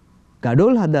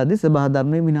 ගඩොල් හදාදී ස්වභාව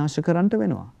ධර්මයේ විනාශ කරන්නට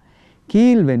වෙනවා.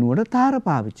 කීල් වෙනුවට තාර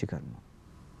පාවිච්චි කරනවා.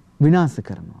 විනාශ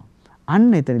කරනවා.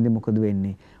 අන්න එතනදී මොකද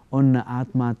වෙන්නේ? ඔන්න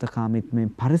ආත්මාර්ථකාමීත්වයෙන්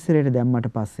පරිසරයට දැම්මට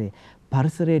පස්සේ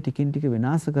පරිසරය ටිකින් ටික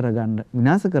විනාශ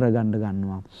කරගන්න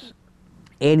ගන්නවා.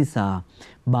 ඒ නිසා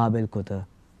බාබෙල් කොත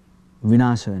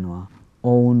විනාශ වෙනවා.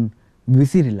 ඔවුන්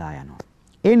විසිරිලා යනවා.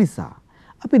 ඒ නිසා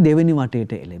අපි දෙවෙනි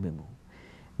වටේට එළඹෙමු.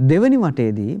 දෙවෙනි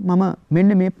වටේදී මම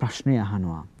මෙන්න මේ ප්‍රශ්නය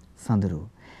අහනවා සඳරු.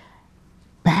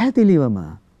 පැහැදිලිවම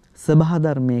සබහා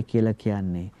ධර්මය කියලා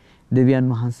කියන්නේ දෙවියන්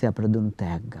වහන්සේ අපට දුන්නු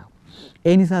තෑග්ගක්.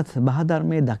 ඒ නිසා සබහා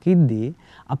ධර්මයේ දකිද්දී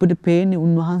අපිට පේන්නේ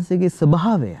උන්වහන්සේගේ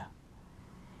ස්වභාවය.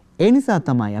 ඒ නිසා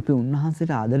තමයි අපි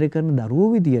උන්වහන්සේට ආදරය කරන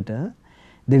දරුවෝ විදියට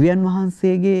දෙවියන්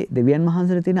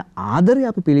වහන්සේට තියෙන ආදරය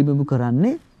අපි පිළිබිඹු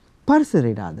කරන්නේ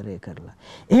පරිසරයට ආදරය කරලා.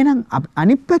 එහෙනම්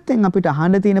අනිත් පැත්තෙන් අපිට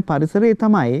අහන්න තියෙන පරිසරය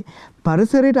තමයි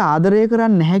පරිසරයට ආදරය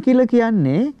කරන්නේ නැහැ කියලා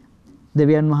කියන්නේ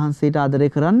දෙවියන් වහන්සේට ආදරය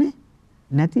කරන්නේ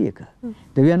නැති එක.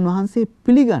 දෙවියන් වහන්සේ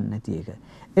පිළිගන්නේ නැති එක.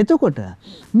 එතකොට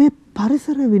මේ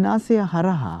පරිසර විනාශය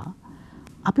හරහා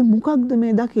අපි මොකක්ද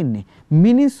මේ දකින්නේ?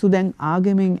 මිනිස්සු දැන්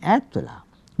ආගමෙන් ඈත් වෙලා,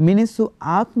 මිනිස්සු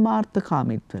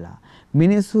ආත්මාර්ථකාමීත් වෙලා,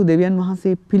 මිනිස්සු දෙවියන්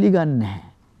වහන්සේ පිළිගන්නේ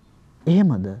නැහැ.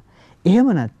 එහෙමද? එහෙම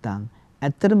නැත්තම්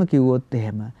ඇත්තටම කිව්වොත්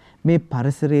එහෙම මේ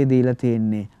පරිසරයේ දීලා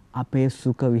තියෙන්නේ අපේ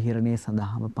සුඛ විහරණය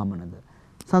සඳහාම පමණද?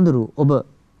 සඳුරු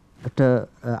ඔබට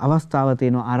අවස්ථාව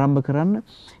තියෙනවා ආරම්භ කරන්න.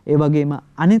 ඒ වගේම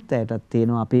අනිත් අයටත්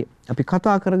තියෙනවා අපි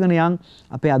කතා කරගෙන යන්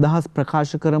අපේ අදහස්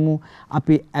ප්‍රකාශ කරමු.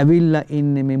 අපි ඇවිල්ලා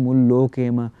ඉන්නේ මේ මුල්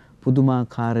ලෝකෙම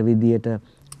පුදුමාකාර විදියට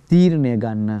තීරණය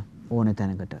ගන්න ඕන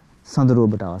තැනකට. සඳුරු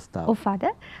ඔබට අවස්ථාව. ඔව්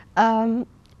ෆාදර්.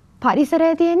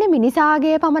 පරිසරයේ තියෙන්නේ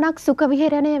මිනිසාගේ පමණක් සුඛ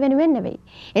විහරණය වෙනුවෙන් නෙවෙයි.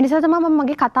 ඒ නිසා තමයි මම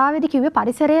මගේ කතාවේදී කිව්වේ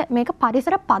පරිසරය මේක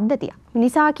පරිසර පද්ධතියක්.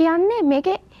 මිනිසා කියන්නේ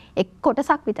මේකේ එක්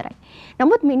කොටසක් විතරයි.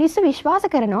 නමුත් මිනිස්සු විශ්වාස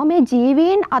කරනවා මේ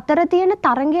ජීවීන් අතර තියෙන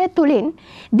තරංගය තුලින්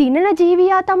දිනන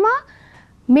ජීවියා තමයි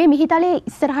මේ මිහිතලයේ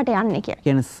ඉස්සරහට යන්නේ කියලා.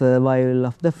 කියන්නේ survival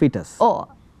of the fittest. ඔව්.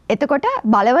 එතකොට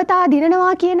බලවතා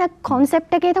දිනනවා කියන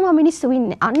කොන්සෙප්ට් එකේ තමයි මිනිස්සු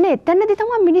ඉන්නේ. අන්න එතනදී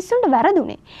තමයි මිනිස්සුන්ට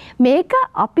වැරදුනේ. මේක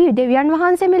අපි දෙවියන්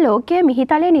වහන්සේ මේ ලෝකයේ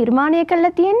මිහිතලයේ නිර්මාණය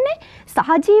කරලා තියෙන්නේ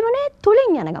සහජීවනයේ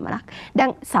තුලින් යන ගමනක්.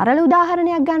 දැන් සරල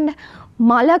උදාහරණයක් ගන්න.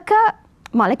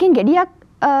 මලකින් ගෙඩියක්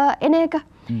එන එක.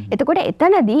 එතකොට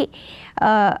එතනදී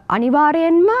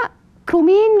අනිවාර්යෙන්ම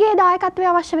කෘමීන්ගේ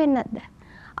දායකත්වය අවශ්‍ය වෙන්නේ නැද්ද?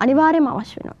 අනිවාර්යයෙන්ම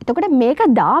අවශ්‍ය වෙනවා. එතකොට මේක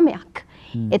දාමයක්.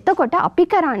 එතකොට අපි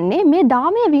කරන්නේ මේ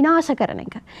දාමය විනාශ කරන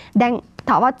එක. දැන්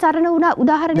තවත් සරණ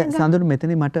උදාහරණයක් සඳුරු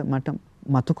මෙතන මට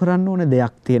මතු කරන්න ඕන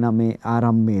දෙයක් තියෙනවා මේ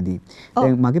ආරම්භයේදී.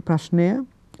 දැන් මගේ ප්‍රශ්නය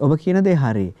ඔබ කියන දේ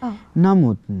හරි.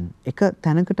 නමුත් එක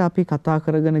තැනකට අපි කතා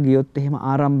කරගෙන ගියොත් එහෙම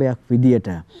ආරම්භයක් විදියට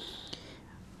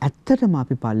ඇත්තටම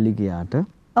අපි පල්ලි ගියාට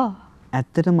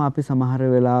ඇත්තටම අපි සමහර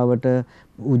වෙලාවට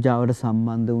පූජාවට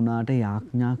සම්බන්ධ වුණාට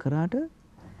යාඥා කරාට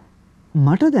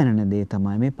මට දැනෙන දේ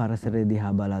තමයි මේ පරිසරය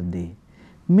දිහා බලද්දී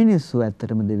මිනිස්සු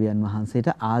ඇත්තටම දෙවියන් වහන්සේට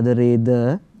ආදරේද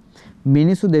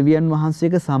මිනිස්සු දෙවියන්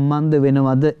වහන්සේක සම්බන්ධ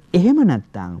වෙනවද එහෙම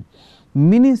නැත්නම්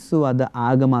මිනිස්සු අද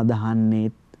ආගම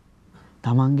අදහන්නේ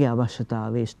තමන්ගේ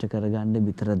අවශ්‍යතාවය ඉෂ්ට කරගන්න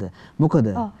විතරද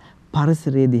මොකද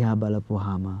පරිසරය දිහා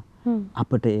බලපුවාම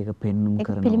අපිට ඒක පෙන්눔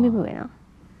කරනවා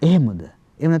එහෙමද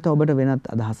එහෙම නැත්නම් ඔබට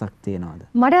වෙනත් අදහසක් තියෙනවද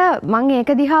මට මම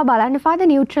ඒක දිහා බලන්න ෆාදර්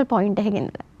නියුට්‍රල් පොයින්ට්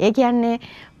එකකින් ඒ කියන්නේ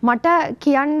මට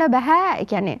කියන්න බෑ ඒ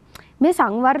කියන්නේ මේ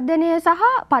සංවර්ධනය සහ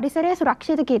පරිසරය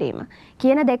සුරක්ෂිත කිරීම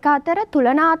කියන දෙක අතර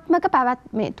තුලනාත්මක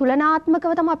පැවැත්ම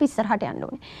තුලනාත්මකව තමයි අපි ඉස්සරහට යන්න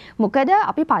ඕනේ. මොකද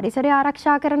අපි පරිසරය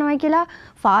ආරක්ෂා කරනවා කියලා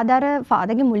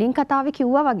ෆාදර්ගේ මුලින් කතාවේ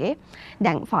කිව්වා වගේ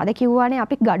දැන් ෆාදර් කිව්වානේ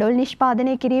අපි ගඩොල්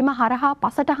නිෂ්පාදනය කිරීම හරහා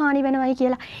පසට හානි වෙනවයි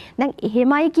කියලා. දැන්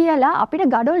එහෙමයි කියලා අපිට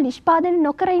ගඩොල් නිෂ්පාදනය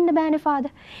නොකර ඉන්න බෑනේ ෆාදර්.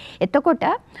 එතකොට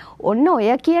ඔන්න ඔය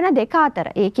කියන දෙක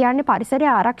අතර ඒ කියන්නේ පරිසරය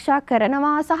ආරක්ෂා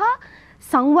කරනවා සහ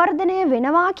සංවර්ධනය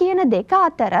වෙනවා කියන දෙක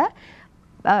අතර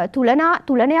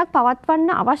තුලනයක් පවත්වන්න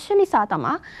අවශ්‍ය නිසා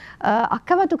තමයි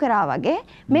අකවතු කරා වගේ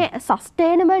මේ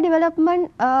සස්ටේනබල්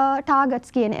ඩෙවලොප්මන්ට්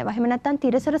ටාගට්ස් කියන ඒවා එහෙම නැත්නම්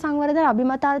තිරසර සංවර්ධන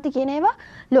අභිමතාර්ථ කියන ඒවා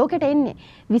ලෝකෙට එන්නේ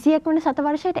 21 වන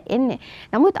සතවර්ෂයට එන්නේ.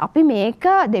 නමුත් අපි මේක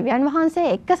දෙවියන්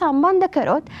වහන්සේ එක්ක සම්බන්ධ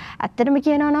කරොත් ඇත්තටම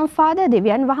කියනවා නම් ෆාදර්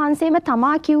දෙවියන් වහන්සේම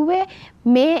තමා කිව්වේ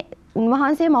මේ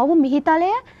උන්වහන්සේ මවපු මිහිතලය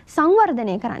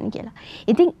සංවර්ධනය කරන්න කියලා.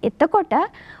 ඉතින් එතකොට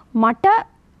මට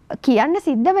කියන්න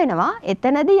සිද්ධ වෙනවා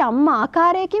එතනදී යම්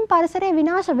ආකාරයකින් පරිසරය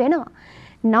විනාශ වෙනවා.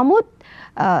 නමුත්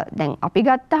දැන් අපි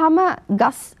ගත්තාම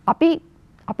ගස් අපිට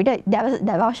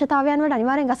දවශ්‍යතාවයන් වලට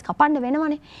අනිවාර්යෙන් ගස් කපන්න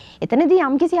වෙනවනේ. එතනදී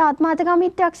යම්කිසි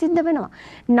ආත්මාර්ථකාමීත්වයක් සිද්ධ වෙනවා.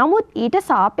 නමුත් ඊට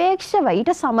සාපේක්ෂව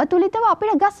ඊට සමතුලිතව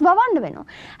අපිට ගස් වවන්න වෙනවා.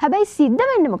 හැබැයි සිද්ධ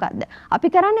වෙන්නේ මොකද්ද? අපි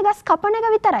කරන්නේ ගස් කපන එක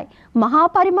විතරයි. මහා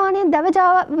පරිමාණයෙන් දැව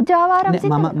ජාවාරම්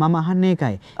සිද්ධ වෙනවා. මම අහන්නේ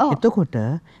ඒකයි. එතකොට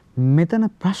මෙතන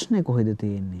ප්‍රශ්නේ කොහෙද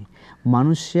තියෙන්නේ?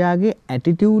 මිනිස්යාගේ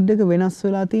ඇටිටියුඩ් එක වෙනස්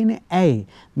වෙලා තියෙන්නේ ඇයි?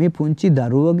 මේ පුංචි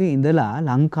දරුවගේ ඉඳලා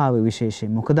ලංකාවේ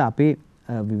විශේෂයෙන්. මොකද අපි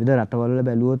විවිධ රටවල් වල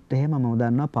බැලුවොත් එහෙම මම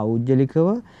දන්නවා පෞද්ගලිකව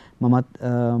මමත්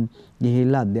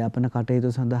ගිහිල්ලා අධ්‍යාපන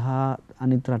කටයුතු සඳහා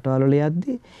අනිත් රටවල් වල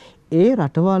යද්දී ඒ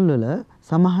රටවල් වල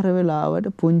සමහර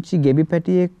වෙලාවට පුංචි ගෙබි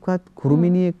පැටියෙක්වත්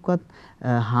කුරුමිනියෙක්වත්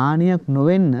හානියක්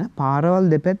නොවෙන්න පාරවල්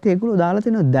දෙපැත්තේ ඒගොල්ලෝ දාලා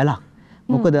තියෙන දැලක්.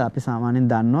 මොකද අපි සාමාන්‍යයෙන්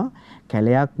දන්නවා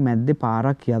කැලයක් මැද්දේ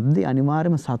පාරක් යද්දී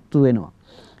අනිවාර්යයෙන්ම සත්තු වෙනවා.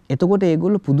 එතකොට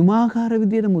ඒගොල්ලෝ පුදුමාකාර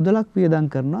විදියට මුදලක් වියදම්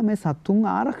කරනවා මේ සත්තුන්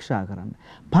ආරක්ෂා කරන්න.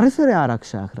 පරිසරය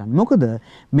ආරක්ෂා කරන්න. මොකද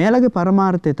මෙයාලගේ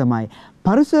පරමාර්ථය තමයි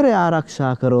පරිසරය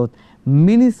ආරක්ෂා කරොත්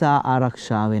මිනිසා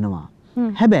ආරක්ෂා වෙනවා.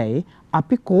 හැබැයි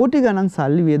අපි කෝටි ගණන්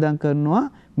සල්ලි වියදම් කරනවා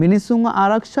මිනිස්සුන්ව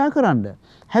ආරක්ෂා කරන්න.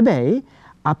 හැබැයි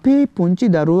අපේ පුංචි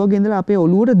දරුවගේ ඉඳලා අපේ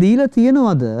ඔළුවට දීලා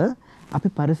තියනවද අපි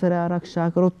පරිසරය ආරක්ෂා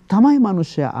කරොත් තමයි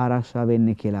මිනිස්සයා ආරක්ෂා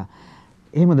වෙන්නේ කියලා.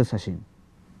 එහෙමද සෂින්?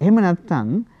 එහෙම නැත්නම්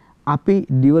අපි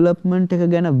ඩිවලොප්මන්ට් එක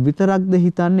ගැන විතරක්ද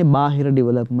හිතන්නේ බාහිර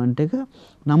ඩිවලොප්මන්ට් එක?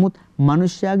 නමුත්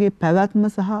මිනිස්යාගේ පැවැත්ම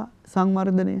සහ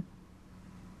සංවර්ධනය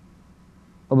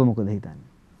ඔබ මොකද හිතන්නේ?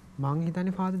 මං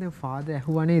හිතන්නේ ෆාදර්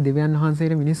ඇහුවනේ දෙවියන්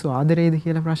වහන්සේට මිනිස්සු ආදරේද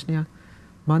කියලා ප්‍රශ්නයක්.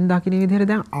 මං දකින විදිහට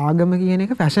දැන් ආගම කියන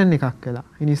එක ෆැෂන් එකක් වෙලා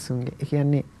මිනිස්සුන්ගේ. ඒ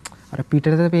කියන්නේ අර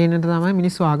පිටරට පේන්නට තමයි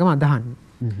මිනිස්සු ආගම අදහන්නේ.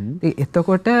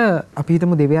 එතකොට අපි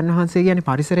හිතමු දෙවියන් වහන්සේ කියන්නේ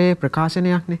පරිසරයේ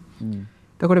ප්‍රකාශනයක්නේ.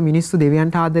 එතකොට මිනිස්සු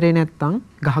දෙවියන්ට ආදරේ නැත්තම්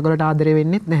ගහකොළට ආදරේ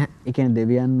වෙන්නේත් නැහැ. ඒ කියන්නේ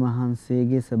දෙවියන්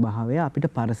වහන්සේගේ ස්වභාවය අපිට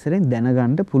පරිසරයෙන්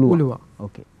දැනගන්න පුළුවන්.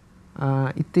 ඕකේ.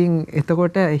 ඉතින්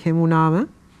එතකොට එහෙම වුණාම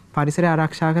පරිසරය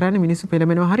ආරක්ෂා කරන්න මිනිස්සු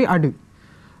පෙළඹෙනවා හරි අඩුයි.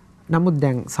 නමුත්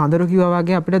දැන් සඳරු කිව්වා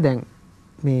වගේ අපිට දැන්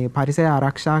මේ පරිසරය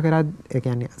ආරක්ෂා කරත් ඒ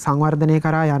කියන්නේ සංවර්ධනය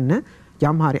කරා යන්න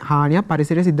යම් හානියක්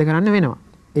පරිසරය සිද්ධ කරන්න වෙනවා.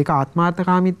 ඒක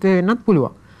ආත්මාර්ථකාමීත්වය වෙන්නත්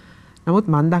පුළුවන්. නමුත්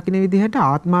මන් දකින විදිහට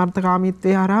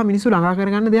ආත්මාර්ථකාමීත්වය හරහා මිනිස්සු ළඟා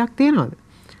කරගන්න දෙයක් තියෙනවද?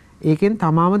 ඒකෙන්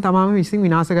තමාම විසින්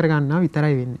විනාශ කරගන්නවා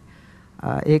විතරයි වෙන්නේ.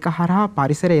 ඒක හරහා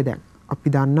පරිසරය දැන් අපි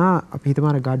දන්නා අපි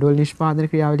හිතමු අර ගඩොල් නිෂ්පාදන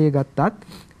ක්‍රියාවලිය ගත්තත්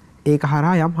ඒක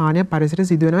හරහා යම් හානියක් පරිසරයට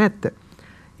සිදු වෙනවා ඇත්ත.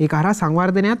 ඒක හරහා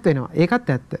සංවර්ධනයක් වෙනවා. ඒකත්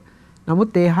ඇත්ත.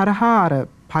 නමුත් ඒ හරහා අර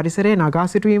පරිසරයේ නගා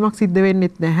සිටුවීමක් සිද්ධ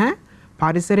වෙන්නෙත් නැහැ.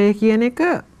 පරිසරය කියන එක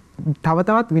තව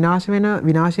තවත්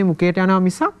විනාශයේ මුඛයට යනවා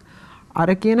මිසක් අර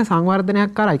කියන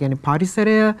සංවර්ධනයක් කරා. කියන්නේ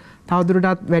පරිසරය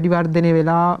තවදුරටත් වැඩි වර්ධනය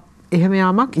වෙලා එහෙම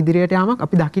යාමක් ඉදිරියට යාමක්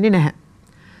අපි දකින්නේ නැහැ.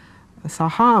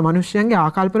 සහ මිනිස්යන්ගේ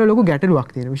ආකල්පවල ලොකු ගැටලුවක්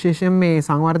තියෙනවා. විශේෂයෙන් මේ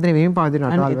සංවර්ධනය වෙමින් පවතින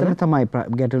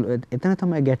රටවල් එතන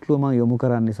තමයි ගැටලුව මම යොමු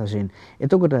කරන්නේ සෂෙන්.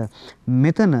 එතකොට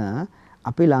මෙතන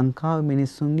අපි ලංකාවේ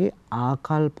මිනිස්සුන්ගේ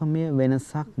ආකල්පමය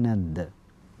වෙනසක් නැද්ද?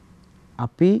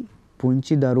 අපි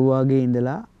පුංචි දරුවාගේ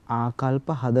ඉඳලා ආකල්ප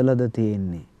හදලාද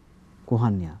තියෙන්නේ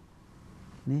කොහොන්යා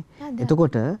නේ?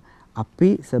 එතකොට අපි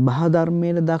සබහා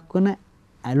ධර්මයේ දක්වන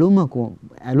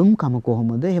ඇලුම්කම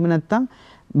කොහොමද? එහෙම නැත්නම්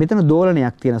මෙතන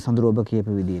දෝලනයක් තියෙන සඳුර ඔබ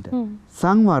කියපු විදිහට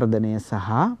සංවර්ධනය සහ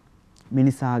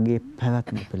මිනිසාගේ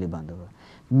පැවැත්ම පිළිබඳව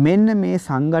මෙන්න මේ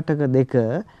සංඝටක දෙක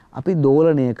අපි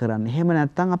දෝලනය කරන්නේ. එහෙම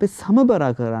නැත්නම් අපි සමබර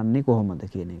කරන්නේ කොහොමද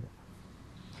කියන එක.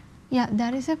 Yeah,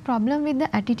 there is a problem with the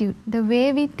attitude, the way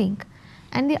we think.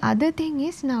 And the other thing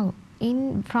is now,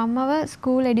 from our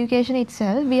school education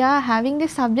itself, we are having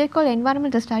this subject called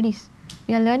environmental studies.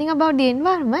 We are learning about the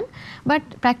environment, but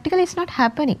practically it's not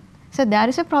happening. So there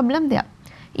is a problem there.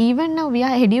 Even now we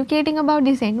are educating about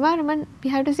this environment, we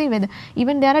have to see whether,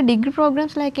 even there are degree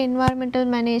programs like environmental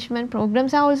management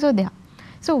programs are also there.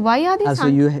 So why are these? So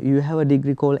you have a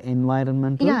degree called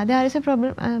environmental? Yeah, there is a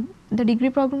problem. The degree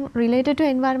program related to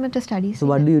environmental studies. So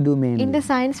what do you do mainly? In the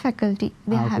science faculty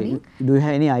they are having. Do you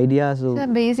have any ideas? So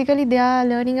basically they are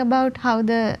learning about how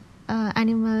the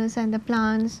animals and the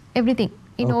plants, everything.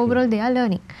 In overall they are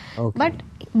learning. But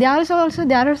there is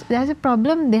a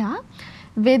problem there,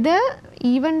 whether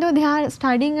even though they are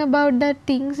studying about the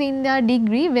things in their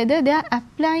degree, whether they are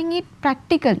applying it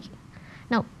practically.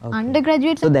 Now,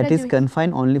 undergraduates. So that is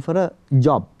confined only for a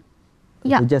job.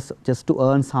 Yeah. Just to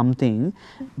earn something,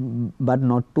 but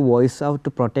not to voice out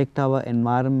to protect our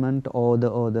environment or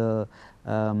the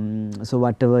so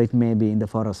whatever it may be in the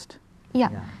forest. Yeah.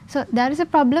 So there is a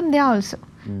problem there also.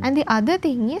 And the other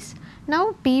thing is, now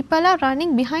people are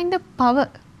running behind the power.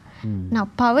 Now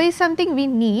power is something we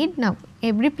need. Now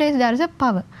every place there is a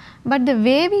power, but the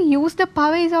way we use the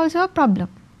power is also a problem.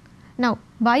 Now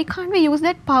why can't we use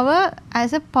that power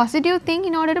as a positive thing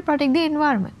in order to protect the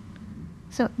environment?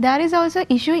 So there is also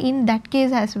issue in that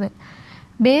case as well.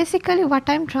 Basically what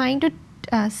I am trying to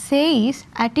say is,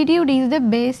 attitude is the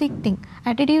basic thing.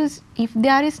 Attitudes, if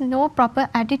there is no proper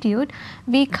attitude,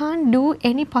 we can't do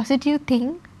any positive thing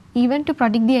even to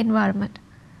protect the environment.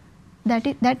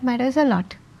 That matters a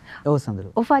lot. ඔව් සඳරු.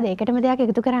 ඔෆාද ඒකටම දෙයක්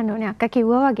එකතු කරන්න ඕනේ. අක්කා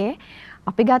කිව්වා වගේ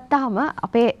අපි ගත්තාම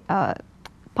අපේ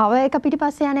පවර් එක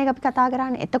පිටිපස්සේ යන එක අපි කතා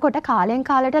කරන්නේ. එතකොට කාලෙන්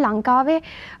කාලයට ලංකාවේ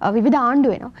විවිධ ආණ්ඩු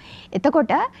වෙනවා.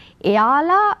 එතකොට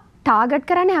එයාලා ටාගට්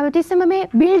කරන්නේ හැමතිස්සෙම මේ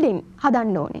බිල්ඩින්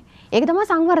හදන්න ඕනේ. ඒක තමයි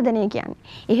සංවර්ධනය කියන්නේ.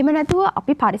 එහෙම නැතුව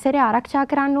අපි පරිසරය ආරක්ෂා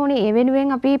කරන්න ඕනේ. ඒ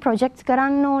වෙනුවෙන් අපි ප්‍රොජෙක්ට්ස්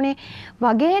කරන්න ඕනේ.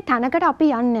 වගේ තැනකට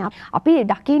අපි යන්නේ. අපි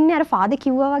දකින්නේ අර ෆාදර්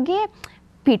කිව්වා වගේ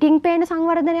පිටින් පේන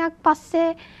සංවර්ධනයක් පස්සේ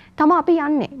තමයි අපි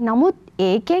යන්නේ. නමුත්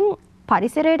ඒකෙන්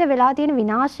පරිසරයට වෙලා තියෙන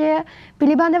විනාශය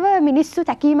පිළිබඳව මිනිස්සු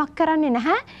තැකීමක් කරන්නේ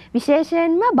නැහැ.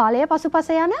 විශේෂයෙන්ම බලය පසුපස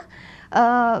යන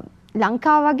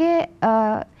ලංකාව වගේ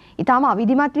ඊටාම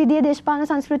අවිධිමත් විදියේ දේශපාලන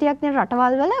සංස්කෘතියක් තියෙන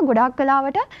රටවල් වල ගොඩාක්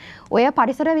වෙලාවට ඔය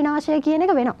පරිසර විනාශය කියන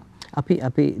එක වෙනවා.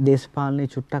 අපි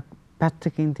දේශපාලනේ චුට්ටක්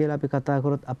පැත්තකින් තියලා අපි කතා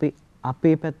කරොත් අපි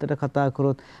අපේ පැත්තට කතා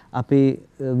කරොත් අපේ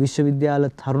විශ්වවිද්‍යාල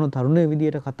තරුණයෝ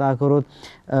විදියට කතා කරොත්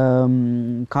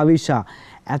කවිෂා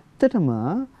ඇත්තටම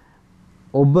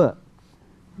ඔබ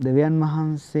දෙවියන්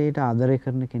වහන්සේට ආදරය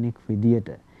කරන කෙනෙක්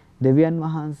විදියට දෙවියන්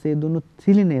වහන්සේ දුන්නු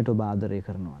තිලිනයට ඔබ ආදරය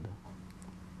කරනවද?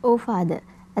 ඔව් ෆාදර්.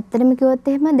 ඇත්තටම කිව්වොත්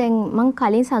එහෙම දැන් මම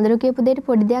කලින් සඳරු කියපු දෙයට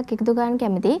පොඩි දෙයක් එකතු කරන්න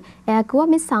කැමතියි. එයා කිව්වා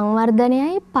මේ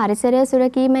සංවර්ධනයයි පරිසරය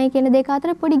සුරකීමයි කියන දෙක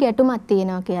අතර පොඩි ගැටුමක්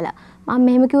තියෙනවා කියලා. මම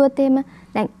මෙහෙම කිව්වොත් එහෙම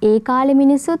දැන් ඒ කාලේ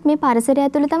මිනිස්සුත් මේ පරිසරය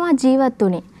ඇතුළේ තමයි ජීවත්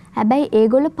වුනේ. හැබැයි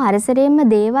ඒගොල්ලෝ පරිසරයෙන්ම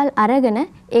දේවල් අරගෙන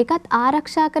ඒකත්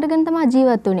ආරක්ෂා කරගෙන තමයි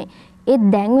ජීවත් වුනේ. ඒ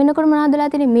දැන් වෙනකොට මොනවද වෙලා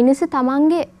තියෙන්නේ? මිනිස්සු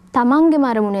තමන්ගේම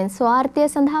අරමුණෙන් ස්වාර්ථය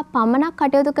සඳහා පමණක්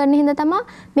කටයුතු කරන හින්දා තමයි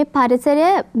මේ පරිසරය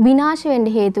විනාශ වෙන්න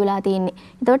හේතු වෙලා තියෙන්නේ.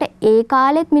 එතකොට ඒ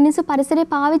කාලෙත් මිනිස්සු පරිසරය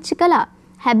පාවිච්චි කළා.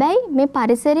 හැබැයි මේ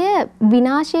පරිසරය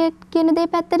විනාශය කියන දේ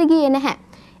පැත්තට ගියේ නැහැ.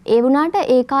 ඒ වුණාට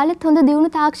ඒ කාලෙත් හොඳ දියුණු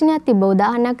තාක්ෂණයක් තිබ්බා.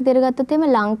 උදාහරණයක් විදිහට ගත්තොත් එimhe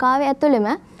ලංකාවේ ඇතුළෙම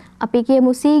අපි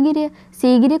කියමු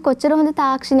සීගිරිය කොච්චර හොඳ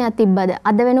තාක්ෂණයක් තිබ්බද?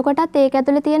 අද වෙනකොටත් ඒක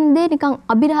ඇතුළේ තියෙන දේ නිකන්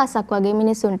අභිරහසක් වගේ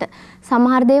මිනිස්සුන්ට.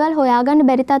 සමහර දේවල් හොයාගන්න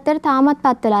බැරි තත්ත්වයට තාමත්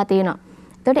පත් වෙලා තියෙනවා.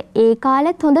 එතකොට ඒ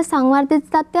කාලෙත් හොඳ සංවර්ධිත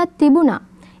තත්ත්වයක් තිබුණා.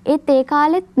 ඒත් ඒ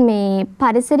කාලෙත් මේ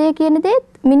පරිසරය කියන දේත්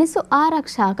මිනිස්සු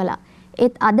ආරක්ෂා කළා.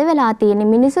 ඒත් අද වෙලා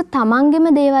තියෙන්නේ මිනිස්සු තමන්ගේම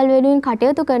දේවල් වලින්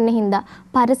කටයුතු කරන හින්දා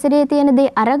පරිසරයේ තියෙන දේ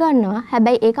අරගන්නවා.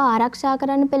 හැබැයි ඒක ආරක්ෂා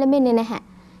කරන්න පෙළඹෙන්නේ නැහැ.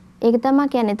 ඒක තමයි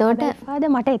කියන්නේ. එතකොට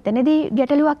මට එතනදී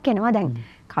ගැටලුවක් එනවා. දැන්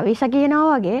කවිෂ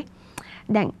කියනවා වගේ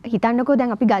දැන් හිතන්නකෝ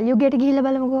දැන් අපි ගල් යුගයට ගිහිල්ලා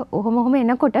බලමුකෝ. ඔහොම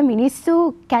එනකොට මිනිස්සු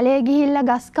කැලේ ගිහිල්ලා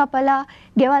ගස් කපලා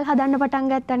ගෙවල් හදන්න පටන්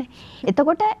ගත්තානේ.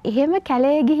 එතකොට එහෙම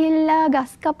කැලේ ගිහිල්ලා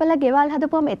ගස් කපලා ගෙවල්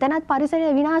හදපුවම එතනත් පරිසරය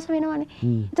විනාශ වෙනවනේ.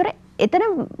 ඒතර එතන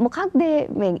මොකක්ද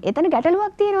මේ එතන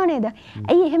ගැටලුවක් තියෙනව නේද?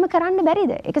 ඇයි එහෙම කරන්න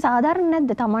බැරිද? ඒක සාධාරණ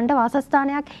නැද්ද? Tamanට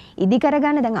වාසස්ථානයක් ඉදි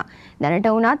කරගන්න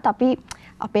දැනට වුණත් අපි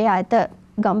අපේ අයත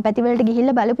ගම්පැති වලට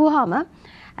ගිහිල්ලා බලපුවාම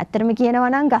ඇත්තටම කියනවා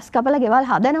නම් ගස් කපලා ගෙවල්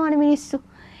හදනවනේ මිනිස්සු.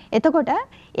 එතකොට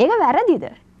ඒක වැරදිද?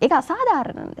 ඒක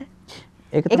අසාධාරණද?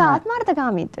 ඒක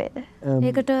ආත්මార్థකාමීත්වයද?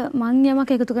 ඒකට මං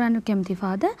යමක් එකතු කරන්න කැමති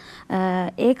ෆාදර්.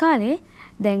 ඒ කාලේ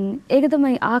දැන් ඒක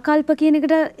තමයි ආකල්ප කියන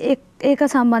එකට ඒක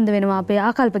සම්බන්ධ වෙනවා අපේ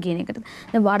ආකල්ප කියන එකට.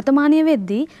 දැන් වර්තමානයේ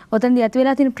වෙද්දී ඔතනදී ඇති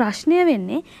වෙලා තියෙන ප්‍රශ්නය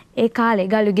වෙන්නේ ඒ කාලේ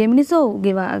ගල්ුගේ මිනිස්සු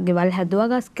ගෙවල් හැදුවා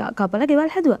ගස් කපලා ගෙවල්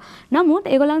හැදුවා. නමුත්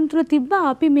ඒගොල්ලන් තුර තිබ්බා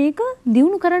අපි මේක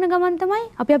දියුණු කරන ගමන් තමයි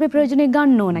අපි අපේ ප්‍රයෝජනෙ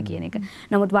ගන්න ඕන කියන එක.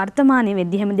 නමුත් වර්තමානයේ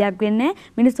වෙද්දී හැම දෙයක් වෙන්නේ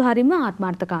මිනිස්සු හරියම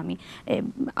ආත්මార్థකාමී.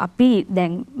 අපි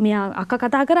දැන් මෙයා අක්කා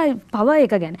කතා කරා පව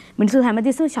එක ගැන. මිනිස්සු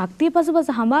හැමතිස්සෙම ශක්තිය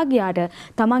පසුපස හඹා ගියාට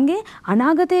තමන්ගේ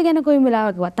අනාගතය ගැන කොයිම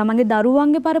වෙලාවකවත් තමන්ගේ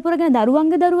දරුවන්ගේ පරපුර ගැන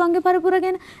දරුවන්ගේ පරපුර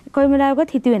ගැන කොයිම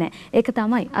වෙලාවකවත් හිතුවේ නැහැ. ඒක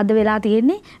තමයි අද වෙලා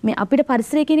තියෙන්නේ මේ අපිට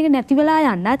පරිසරය කියන එක නැති වෙලා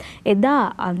යන්නත්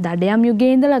එදා දඩයම්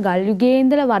යුගයේ ඉඳලා ගල් යුගයේ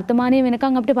ඉඳලා වර්තමානයේ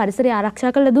වෙනකන් අපිට පරිසරය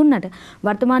ආරක්ෂා කරලා දුන්නට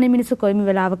වර්තමානයේ මිනිස්සු කොයිම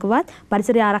වෙලාවකවත්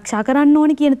පරිසරය ආරක්ෂා කරන්න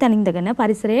ඕනේ කියන තැන ඉඳගෙන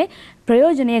පරිසරයේ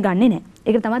ප්‍රයෝජනය ගන්නෙ නැහැ.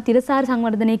 ඒක තමයි තිරසාර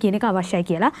සංවර්ධනය කියන එක අවශ්‍යයි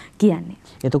කියලා කියන්නේ.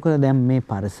 එතකොට දැන් මේ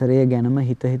පරිසරය ගැනම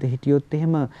හිටියොත්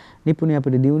එහෙම නිපුණේ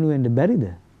අපිට දියුණු වෙන්න බැරිද?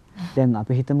 දැන්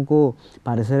අපි හිතමුකෝ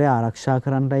පරිසරය ආරක්ෂා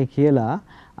කරන්නයි කියලා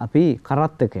අපි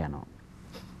කරත්තක යනවා.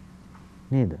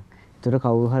 නේද? ඒතර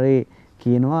කවුරු හරි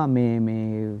කියනවා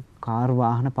මේ කාර්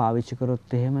වාහන පාවිච්චි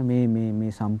කරොත් එහෙම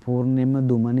මේ සම්පූර්ණයෙන්ම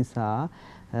දුම නිසා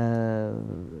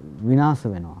විනාශ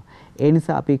වෙනවා. ඒ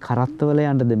නිසා අපි කරත්තවල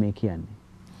යන්නද මේ කියන්නේ?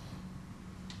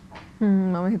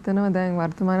 මම හිතනවා දැන්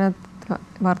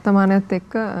වර්තමානයත්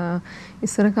එක්ක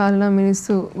ඉස්සර කාලේ නම්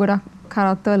මිනිස්සු ගොඩක්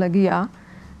කරත්තවල ගියා.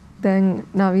 දැන්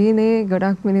නවීනයේ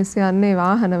ගොඩක් මිනිස්සු යන්නේ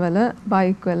වාහනවල,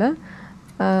 බයික් වල.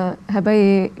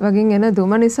 හැබැයි ඒ වගේ එන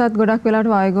දුම නිසාත් ගොඩක්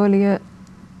වෙලාවට වායුගෝලීය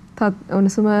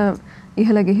උණුසුම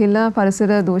ඉහළ ගිහිල්ලා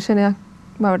පරිසර දූෂණයක්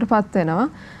බවට පත් වෙනවා.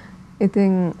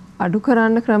 ඉතින් අඩු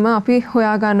කරන්න ක්‍රම අපි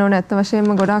හොයා ගන්න ඕනේ. ඇත්ත වශයෙන්ම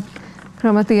ගොඩක්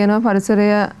ක්‍රම තියෙනවා පරිසරය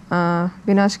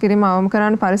විනාශ කිරීම අවම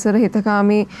කරන්න පරිසර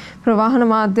හිතකාමී ප්‍රවාහන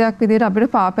මාධ්‍යයක් විදිහට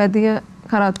අපිට පාපැදිය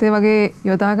කරත්තේ වගේ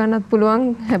යොදා ගන්නත් පුළුවන්.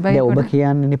 හැබැයි ඔබ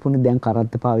කියන්නේ නිපුණේ දැන්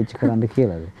කරත්ත පාවිච්චි කරන්න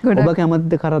කියලාද? ඔබ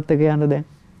කැමතිද කරත්තක යන්න දැන්?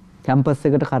 කැම්පස්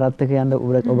එකට කරත්තක යන්න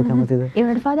ඔබ කැමතිද? ඒ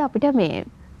වෙනට පාද අපිට මේ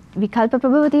විකල්ප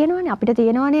ප්‍රබව තියෙනවානේ. අපිට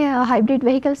තියෙනවානේ hybrid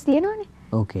vehicles තියෙනවානේ.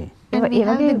 Okay. And we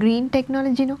have the green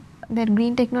technology, no? That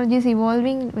green technology is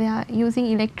evolving. We are using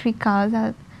electric cars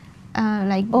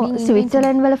like being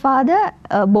Switzerland වල පාද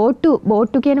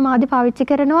බෝට්ටු කියන මාධ්‍ය පාවිච්චි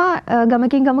කරනවා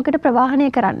ගමකින් ගමකට ප්‍රවාහනය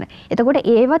කරන්න. එතකොට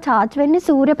ඒව චාර්ජ් වෙන්නේ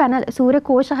සූර්ය පැනල් සූර්ය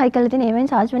කෝෂ හයි කරලා තියෙන ඒවෙන්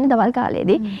චාර්ජ් වෙන්නේ දවල්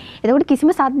කාලේදී. එතකොට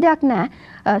කිසිම සද්දයක් නැහැ.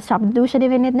 ශබ්ද දූෂණය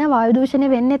වෙන්නේත් නැහැ, වායු දූෂණය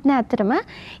වෙන්නේත් නැහැ ඇත්තටම.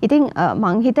 ඉතින්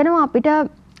මං හිතනවා අපිට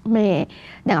මේ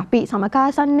දැන් අපි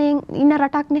සමකාසන්නයෙන් ඉන්න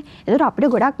රටක්නේ. ඒතර අපිට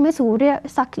ගොඩක් මේ සූර්ය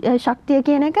ශක්තිය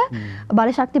කියන එක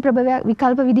බල ශක්ති ප්‍රභවයක්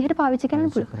විකල්ප විදිහට පාවිච්චි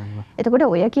කරන්න පුළුවන්. එතකොට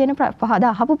ඔය කියන පහද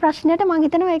අහපු ප්‍රශ්නයට මම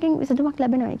හිතනවා ඒකෙන් විසඳුමක්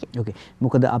ලැබෙනවා කියලා. ඕකේ.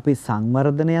 මොකද අපි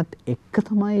සංවර්ධනයත් එක්ක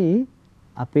තමයි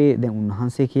අපේ දැන්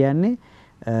උන්වහන්සේ කියන්නේ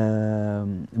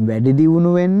වැඩි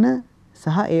දියුණු වෙන්න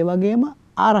සහ ඒ වගේම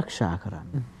ආරක්ෂා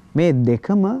කරන්න. මේ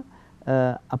දෙකම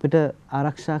අපිට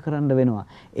ආරක්ෂා කරන්න වෙනවා.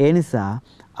 ඒ නිසා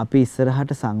අපි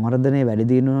ඉස්සරහට සංවර්ධනයේ වැඩි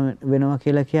දියුණු වෙනවා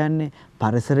කියලා කියන්නේ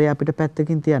පරිසරය අපිට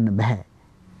පැත්තකින් තියන්න බෑ.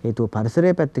 හේතුව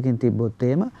පරිසරය පැත්තකින් තිබ්බොත්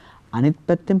එහෙම අනිත්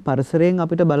පැත්තෙන් පරිසරයෙන්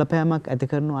අපිට බලපෑමක් ඇති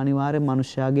කරන අනිවාර්ය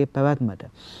මනුෂ්‍යයාගේ පැවැත්මට.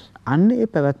 අන්න ඒ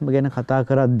පැවැත්ම ගැන කතා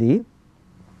කරද්දී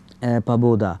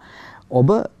පබෝදා ඔබ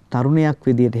තරුණයක්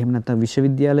විදියට එහෙම නැත්නම්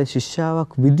විශ්වවිද්‍යාල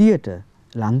ශිෂ්‍යාවක් විදියට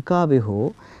ලංකාවේ හෝ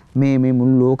මේ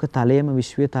මුළු ලෝක තලයේම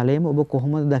විශ්වීය තලයේම ඔබ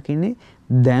කොහොමද දකින්නේ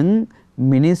දැන්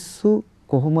මිනිස්සු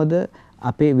කොහොමද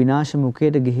අපේ විනාශ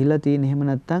මුඛයට ගිහිලා තියෙන එහෙම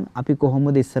නැත්නම් අපි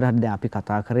කොහොමද ඉස්සරහට දැන් අපි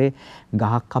කතා කරේ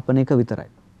ගහක් කපන එක විතරයි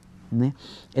නේ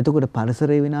එතකොට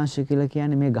පරිසරය විනාශය කියලා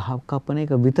කියන්නේ මේ ගහක් කපන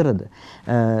එක විතරද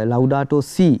ලවුඩාටෝ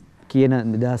සී කියන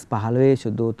 2015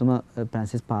 ශුද්ධෝත්තම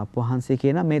ප්‍රැන්සිස් පාප් වහන්සේ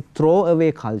කියන මේ throw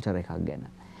away culture එකක්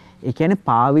ගැන ඒ කියන්නේ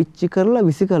පාවිච්චි කරලා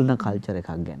විසි කරන කල්චර්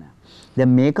එකක් ගැන.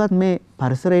 දැන් මේකත් මේ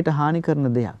පරිසරයට හානි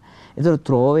කරන දෙයක්. ඒතර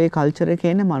throw away culture එක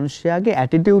කියන්නේ මිනිස්යාගේ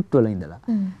attitude වල ඉඳලා.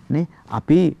 නේ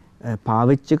අපි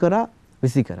පාවිච්චි කරා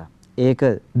විසි කරා. ඒක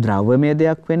ද්‍රව්‍යමය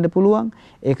දෙයක් වෙන්න පුළුවන්.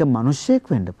 ඒක මිනිස්සෙක්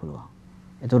වෙන්න පුළුවන්.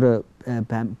 ඒතර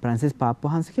ප්‍රැන්සිස් පාප්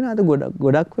වහන්සේ කියන අද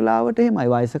ගොඩක් වෙලාවට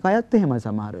එහෙමයි වයසක අයත් එහෙමයි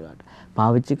සමහර වෙලාවට.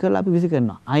 පාවිච්චි කරලා අපි විසි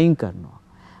කරනවා. අයින් කරනවා.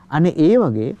 අනේ ඒ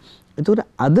වගේ එතකොට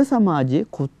අද සමාජයේ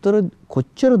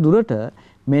කොච්චර දුරට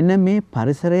මෙන්න මේ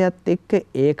පරිසරයත් එක්ක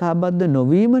ඒකාබද්ධ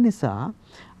නොවීම නිසා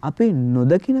අපි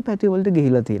නොදකින පැතිවලට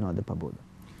ගිහිලා තියෙනවද පබෝද?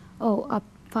 ඔව්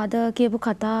පද කියපු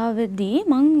කතාවේදී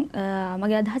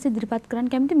මගේ අදහස ඉදිරිපත් කරන්න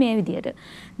කැමති මේ විදියට.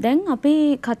 දැන් අපි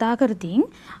කතා කරතින්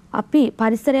අපි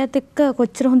පරිසරයත් එක්ක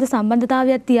කොච්චර හොඳ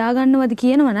සම්බන්ධතාවයක් තියාගන්නවද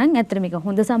කියනවා නම් ඇත්තට මේක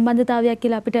හොඳ සම්බන්ධතාවයක්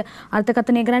කියලා අපිට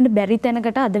අර්ථකථනය කරන්න බැරි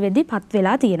තැනකට අද වෙදිපත්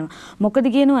වෙලා තියෙනවා. මොකද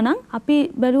කියනවා නම් අපි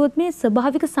බැලුවොත් මේ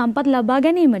ස්වභාවික සම්පත් ලබා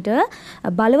ගැනීමට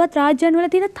බලවත් රාජ්‍යයන් වල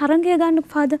තියෙන තරංගය ගන්න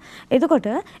පාද. එතකොට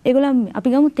ඒගොල්ලන්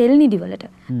අපි ගමු තෙල් නිදි වලට.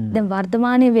 දැන්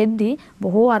වර්තමානයේ වෙද්දී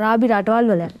බොහෝ අරාබි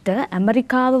රටවල් වලට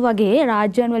ඇමරිකාව වගේ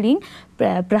රාජ්‍යයන් වලින්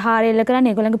ප්‍රහාර එල්ල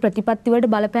කරන්නේ ඒගොල්ලන්ගේ ප්‍රතිපත්ති වලට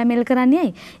බලපෑම එල්ල කරන්නේ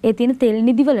ඇයි? ඒ තියෙන තෙල්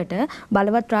නිදි වලට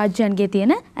බලවත් රාජ්‍යයන්ගේ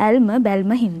තියෙන ඇල්ම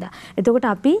බැල්ම හින්දා. එතකොට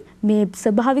අපි මේ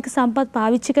ස්වභාවික සම්පත්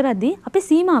පාවිච්චි කරද්දී අපි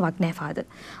සීමාවක් නැහැ ෆාදර්.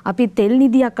 අපි තෙල්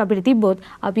නිදියක් අපිට තිබ්බොත්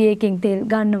අපි ඒකෙන් තෙල්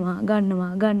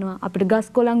ගන්නවා අපිට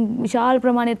ගස් කොළන් විශාල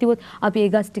ප්‍රමාණයක් තිබ්බොත් අපි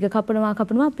ඒ ගස් ටික කපනවා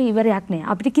අපි ඉවරයක් නැහැ.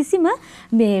 අපිට කිසිම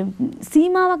මේ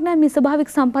සීමාවක් නැහැ මේ ස්වභාවික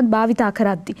සම්පත් භාවිතා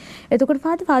කරද්දී. එතකොට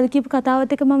ෆාදර් කියපු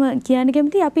කතාවත් එක මම කියන්න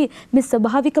කැමතියි අපි මේ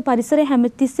ස්වභාවික පරිසරය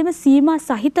හැමතිස්සෙම සීමා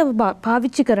සහිතව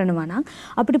පාවිච්චි කරනවා නම්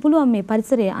අපිට පුළුවන් මේ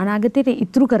පරිසරය අනාගතයට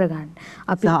ඉතුරු කරගන්න.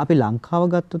 අපි ලංකාව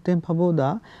ගත්තොත් එහෙනම්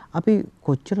පබෝදා අපි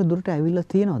කොච්චර දුරට ඇවිල්ලා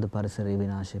තියෙනවද පරිසරයේ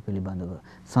විනාශය පිළිබඳව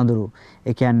සඳරු.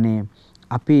 ඒ කියන්නේ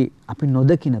අපි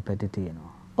නොදකින පැති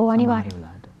තියෙනවා. ඔව් අනිවාර්යයෙන්.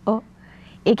 ඔව්.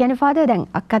 ඒ කියන්නේ ෆාදර් දැන්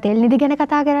අක්කා තෙල් නිදි ගැන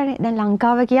කතා කරන්නේ. දැන්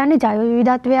ලංකාව කියන්නේ ජෛව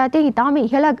විවිධත්වය අතරින් ඉතාම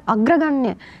ඉහළ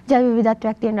අග්‍රගණ්‍ය ජෛව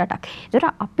විවිධත්වයක් තියෙන රටක්. ඒතර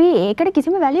අපි ඒකට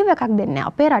කිසිම වැලියු එකක් දෙන්නේ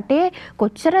නැහැ. අපේ රටේ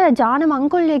කොච්චර ජාන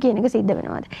මංකොල්ලය කියන එක සිද්ධ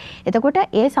වෙනවද? එතකොට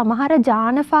ඒ සමහර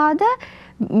ජාන ෆාදර්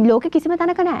ලෝකෙ කිසිම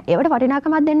තැනක නැහැ. ඒවට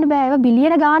වටිනාකමක් දෙන්න බෑ. ඒවා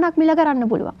බිලියන ගාණක් මිල කරන්න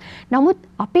පුළුවන්. නමුත්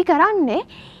අපි කරන්නේ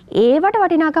ඒවට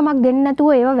වටිනාකමක් දෙන්නේ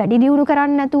නැතුව ඒවා වැඩි දියුණු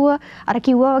කරන්නේ නැතුව අර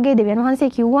කිව්වා වගේ දෙවියන් වහන්සේ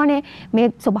කිව්වානේ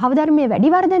මේ ස්වභාව ධර්මයේ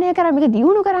වැඩි වර්ධනය කරා මේක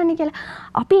දියුණු කරන්න කියලා.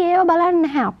 අපි ඒව බලන්නේ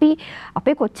නැහැ. අපි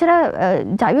අපේ කොච්චර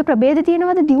ජෛව ප්‍රභේද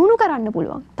තියෙනවද දියුණු කරන්න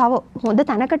පුළුවන්. තව හොඳ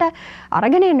තැනකට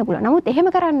අරගෙන එන්න පුළුවන්. නමුත් එහෙම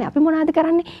කරන්නේ අපි මොනවද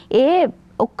කරන්නේ? ඒ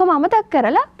ඔක්කොම අමතක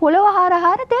කරලා පොළව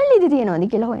හාර තෙල් ඉදි තියනවාද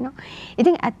කියලා හොයනවා.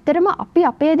 ඉතින් ඇත්තටම අපි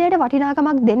අපේ දෙයට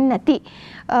වටිනාකමක් දෙන්නේ නැති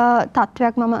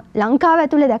තත්වයක් මම ලංකාව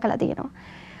ඇතුලේ දැකලා තියෙනවා.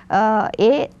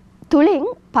 ඒ තුලින්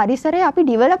පරිසරය අපි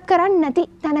ඩිවලොප් කරන්නේ නැති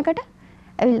තැනකට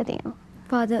ඇවිල්ලා තියෙනවා.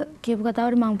 පාද කියපු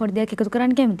කතාවට මම පොඩි දෙයක් එකතු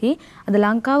කරන්න කැමතියි. අද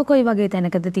ලංකාව කොයි වගේ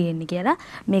තැනකද තියෙන්නේ කියලා.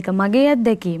 මේක මගේ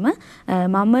අත්දැකීම.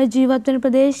 මම ජීවත් වෙන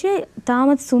ප්‍රදේශයේ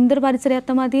තාමත් සුන්දර පරිසරයක්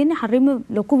තමයි තියෙන්නේ. හරිම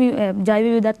ලොකු ජෛව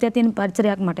විවිධත්වයක් තියෙන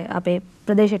පරිසරයක් මට අපේ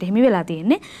ප්‍රදේශයට හිමි වෙලා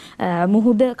තියෙන්නේ.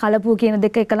 මුහුද කලපුව කියන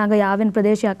දෙක එක ළඟ යාවෙන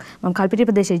ප්‍රදේශයක් මම කල්පිටිය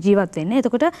ප්‍රදේශයේ ජීවත් වෙන්නේ.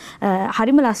 එතකොට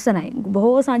හරිම ලස්සනයි.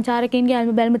 බොහෝ සංචාරකයන්ගේ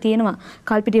ඇල්ම බැල්ම තියෙනවා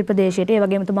කල්පිටිය ප්‍රදේශයට. ඒ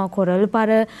වගේම තමයි කොරල් පර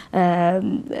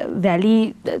වැලි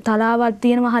තලාවක්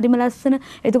තියෙනවා හරිම ලස්සන.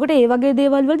 එතකොට ඒ වගේ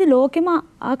දේවල් වලදී ලෝකෙම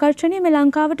ආකර්ෂණීය මේ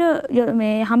ලංකාවට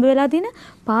මේ හම්බ වෙලා තියෙන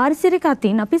පාරිසරික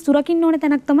අතින් අපි සුරකින්න ඕන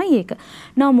තැනක් තමයි ඒක.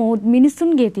 නමුත්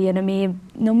මිනිස්සුන්ගේ තියෙන මේ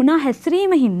නොමනා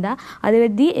හැසිරීම හින්දා අද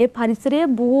වෙද්දී ඒ පරිසරය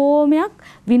බොහෝමයක්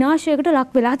විනාශයකට ලක්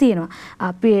වෙලා තියෙනවා.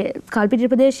 අපේ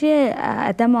කල්පිටිය ප්‍රදේශයේ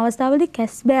ඇතැම් අවස්ථාවලදී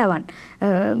කැස්බෑවන්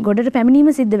ගොඩට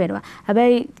පැමිණීම සිද්ධ වෙනවා.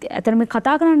 හැබැයි ඇත්තටම මේ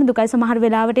කතා කරන්න දුකයි සමහර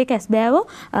වෙලාවට ඒ කැස්බෑවෝ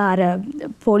අර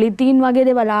පොලිතීන් වගේ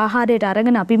දේවල් ආහාරයට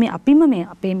අරගෙන අපිම මේ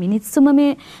අපේ මිනිස්සුම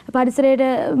මේ පරිසරයට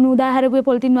මුදා හැරපු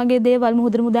පොලිතීන් වගේ දේවල්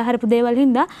මුහුදට මුදා හැරපු දේවල්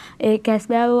හින්දා ඒ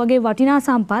කැස්බෑව වගේ වටිනා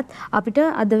සම්පත් අපිට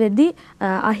අද වෙද්දී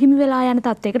අහිමි වෙලා යන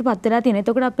තත්යකට පත් වෙලා තියෙනවා.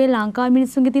 එතකොට අපේ ලංකාවේ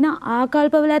මිනිස්සුන්ගේ තියෙන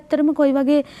ආකල්පවල ඇත්තටම කොයි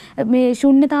වගේ මේ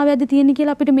ශුන්‍යතාවයක්ද තියෙන්නේ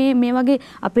කියලා අපිට මේ වගේ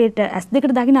අපේට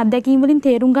S2කට දකින්න අත්දැකීම් වලින්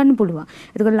තේරුම් ගන්න පුළුවන්.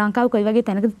 එතකොට ලංකාව කොයි වගේ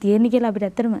තැනකද තියෙන්නේ කියලා අපිට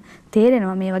ඇත්තටම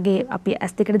තේරෙනවා මේ වගේ අපි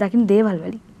S2කට දකින්න දේවල්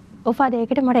වලින්. ඔෆාද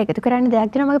ඒකට මට එකතු කරන්න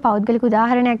දෙයක් තියෙනවා. මගේ පෞද්ගලික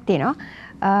උදාහරණයක් තියෙනවා.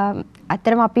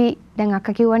 ඇත්තටම අපි දැන්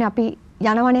අක්කා කිව්වනේ අපි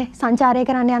යනවනේ සංචාරය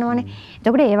කරන්න යනවනේ.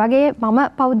 එතකොට ඒ වගේ මම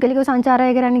පෞද්ගලිකව සංචාරය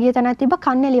කරන්න ගිය තැනක් තිබ්බ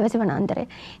කන්නැලිවස වනාන්තරය.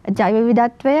 ජෛව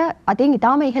විවිධත්වය අතින්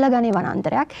ඉතාම ඉහළ ගණේ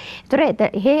වනාන්තරයක්. ඒතර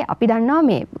එහෙ අපි දන්නවා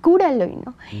මේ කූඩැල්ලෝ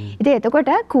ඉන්නවා. ඉතින්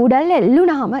එතකොට කූඩැල්ල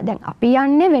එල්ලුනහම දැන් අපි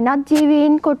යන්නේ වෙනත්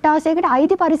ජීවීන් කොට්ටාසයකට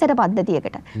අයිති පරිසර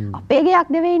පද්ධතියකට. අපේ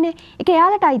ගයක් නෙවෙයිනේ. ඒක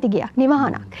එයාලට අයිති ගයක්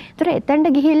නිවහනක්. ඒතර එතෙන්ට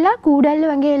ගිහිල්ලා කූඩැල්ල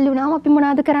වැගේ එල්ලුනහම අපි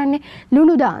මොනවද කරන්නේ?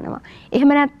 ලුණු දානවා.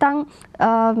 එහෙම නැත්නම්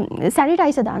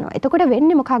සැනිටයිසර් දානවා. එතකොට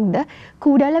වෙන්නේ මොකක්ද?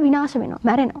 කූඩැල්ල විනාශ වෙනවා,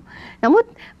 මැරෙනවා. නමුත්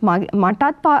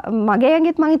මගේ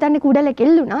ඇඟෙත් මං හිතන්නේ කූඩැල්ල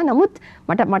කෙල්ලුණා. නමුත්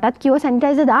මටත් කිව්ව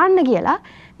සැනිටයිසර් දාන්න කියලා.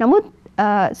 නමුත්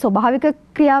ස්වභාවික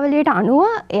ක්‍රියාවලියට අනුව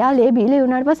එයා ලේ බීලේ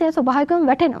වුණාට පස්සේ එයා ස්වභාවිකවම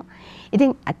වැටෙනවා.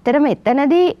 ඉතින් ඇත්තටම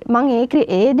එතනදී මං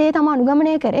ඒ දේ තමයි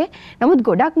අනුගමනය කරේ. නමුත්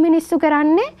ගොඩක් මිනිස්සු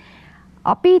කරන්නේ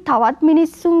අපි තවත්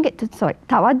මිනිස්සුන්ගේ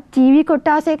තවත් ජීවි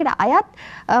කොට්ටාසයකට අයත්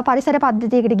පරිසර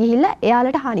පද්ධතියකට ගිහිල්ලා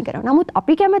එයාලට හානි කරනවා. නමුත්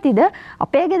අපි කැමතිද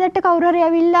අපේ ගෙදරට කවුරු හරි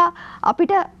ඇවිල්ලා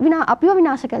අපිව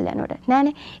විනාශ කරලා යනවට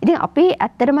නෑනේ. ඉතින් අපි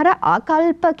ඇත්තටම අර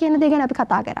ආකල්ප කියන දේ ගැන අපි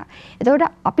කතා කරා. එතකොට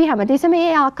අපි හැමතිස්සෙම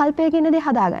මේ ආකල්පය කියන දේ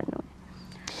හදාගන්න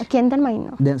ඕනේ. කෙන්තන්ම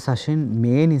ඉන්නවා. දැන් සෂෙන්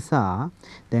මේ නිසා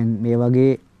දැන් මේ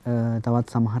වගේ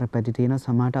තවත් සමහර පැති තියෙන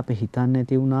සමහරට අපි හිතන්නේ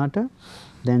නැති වුණාට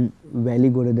දැන්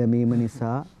වැලි ගොඩ දැමීම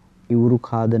නිසා ඉවුරු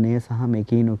කාදනය සහ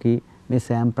මෙකී නොකී මේ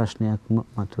සෑම ප්‍රශ්නයක්ම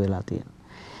මතුවලා තියෙනවා.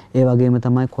 ඒ වගේම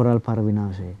තමයි කොරල් පර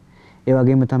විනාශය. ඒ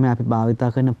වගේම තමයි අපි භාවිතා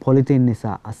කරන පොලිතින්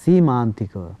නිසා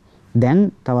අසීමාන්තිකව දැන්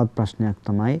තවත් ප්‍රශ්නයක්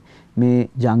තමයි මේ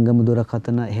ජංගම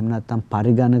දුරකථන එහෙම නැත්නම්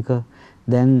පරිගණක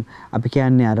දැන් අපි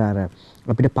කියන්නේ අර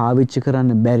අපිට පාවිච්චි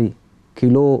කරන්න බැරි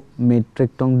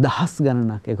කිලෝමීට්‍රික් ටොන් දහස්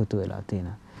ගණනක් එකතු වෙලා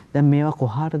තියෙනවා. දැන් මේවා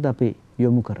කොහාටද අපි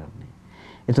යොමු කරන්නේ?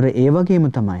 ඒතර ඒ වගේම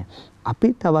තමයි අපි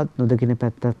තවත් නොදකින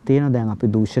පැත්තක් තියෙනවා. දැන් අපි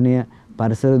දූෂණය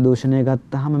පරිසර දූෂණය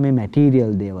ගත්තාම මේ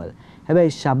මැටීරියල් දේවල්.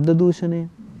 හැබැයි ශබ්ද දූෂණය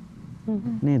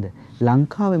නේද?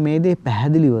 ලංකාවේ මේ දේ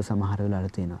පැහැදිලිව සමහර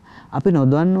වෙලාවට තියෙනවා. අපි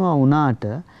නොදන්නවා වුණාට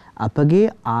අපගේ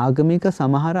ආගමික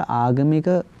සමහර ආගමික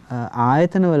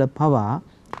ආයතනවල පවා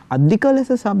අධික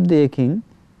ලෙස ශබ්දයකින්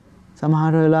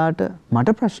සමහර වෙලාවට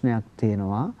මට ප්‍රශ්නයක්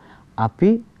තියෙනවා.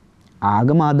 අපි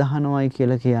ආගම අදහනවයි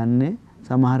කියලා කියන්නේ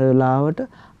සමහර වෙලාවට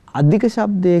අධික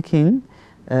ශබ්දයකින්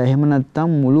එහෙම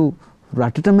නැත්නම් මුළු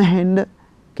රටටම හැෙන්න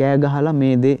කෑ ගහලා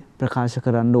මේ දේ ප්‍රකාශ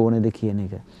කරන්න ඕනේද කියන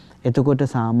එක. එතකොට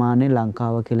සාමාන්‍ය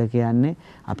ලංකාව කියලා කියන්නේ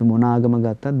අපි මොන ආගම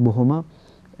ගත්තත් බොහොම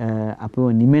අපිව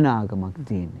නිමෙන ආගමක්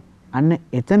තියෙන්නේ. අන්න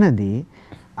එතනදී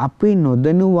අපි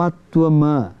නොදැනුවත්වම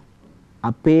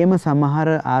අපේම සමහර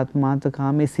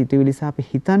ආත්මාර්ථකාමී සිතුවිලි සහ අපි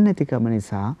හිතන්නේ නැතිකම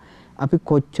නිසා අපි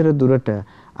කොච්චර දුරට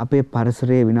අපේ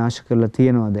පරිසරය විනාශ කරලා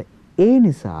තියනවද? ඒ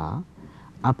නිසා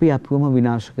අපි අපිවම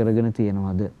විනාශ කරගෙන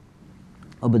තියනවද?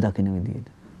 ඔබ දකින විදිහට.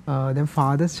 දැන්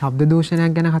ෆාදර් ශබ්ද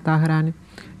දූෂණයක් ගැන කතා කරානේ.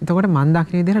 එතකොට මම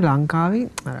දකින විදිහට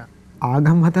ලංකාවේ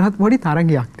ආගම් අතරත් පොඩි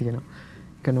තරගයක් තියෙනවා.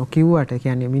 ඒක නොකියුවට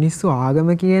කියන්නේ මිනිස්සු ආගම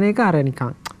කියන එක අර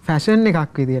නිකන් ෆැෂන්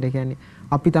එකක් විදිහට කියන්නේ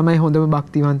අපි තමයි හොඳම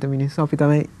භක්තිවන්ත මිනිස්සු, අපි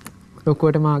තමයි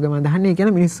ලොකුවටම ආගම අදහන්නේ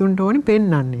කියලා මිනිස්සුන්ට ඕනේ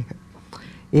පෙන්වන්න එක.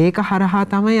 ඒක හරහා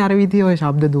තමයි අර විදිහේ ඔය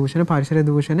ශබ්ද දූෂණ, පරිසර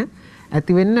දූෂණ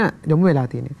ඇති වෙන්න යොමු වෙලා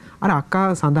තියෙන්නේ. අර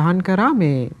අක්කා සඳහන් කරා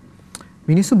මේ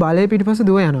මිනිස්සු බලය පිටපස්ස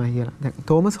දුව යනවා කියලා. දැන්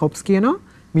තෝමස් හොබ්ස් කියනවා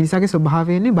මිනිසාගේ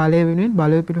ස්වභාවය වෙන්නේ බලය වෙනුවෙන්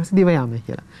බලය පිටපස්ස දිව යාම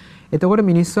කියලා. එතකොට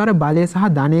මිනිස්සු අර බලය සහ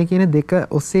ධනය කියන දෙක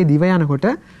ඔස්සේ දිව යනකොට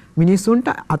මිනිස්සුන්ට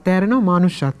අතෑරෙන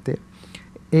මානුෂ්‍යත්වය.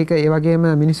 ඒක ඒ වගේම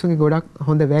මිනිස්සුන්ගේ ගොඩක්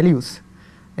හොඳ වැලියුස්,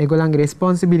 ඒගොල්ලන්ගේ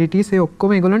රෙස්පොන්සිබිලිටිස් ඒ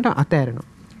ඔක්කොම ඒගොල්ලන්ට අතෑරෙනවා.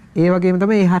 ඒ වගේම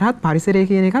තමයි ඒ හරහත් පරිසරය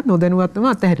කියන එකත් නොදැනුවත්වම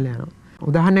අතහැරලා යනවා.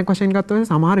 උදාහරණයක් වශයෙන් ගත්තොත්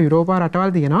සමහර යුරෝපා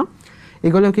රටවල් තියෙනවා.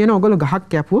 ඒගොල්ලෝ කියන ඔයගොල්ලෝ ගහක්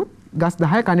කැපුවොත් ගස්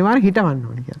 10ක් අනිවාර්යෙන් හිටවන්න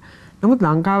ඕනේ කියලා. නමුත්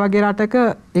ලංකාව වගේ රටක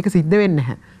ඒක සිද්ධ වෙන්නේ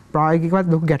නැහැ. ප්‍රායෝගිකවත්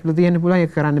ලොකු ගැටලු තියෙන්න පුළුවන්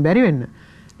ඒක කරන්න බැරි වෙන්න.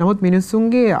 නමුත්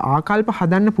මිනිස්සුන්ගේ ආකල්ප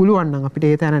හදන්න පුළුවන් නම් අපිට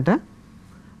ඒ තැනට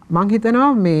මම හිතනවා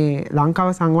මේ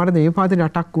ලංකාව සංවර්ධන විපාදිත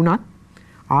රටක් වුණත්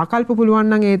ආකල්ප පුළුවන්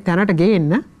නම් ඒ තැනට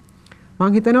ගේන්න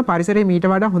මං හිතනවා පරිසරයේ මීට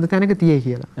වඩා හොඳ තැනක තියෙයි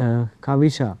කියලා.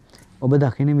 කවිෂා ඔබ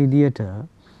දකින විදියට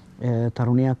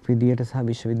තරුණයක් විදියට සහ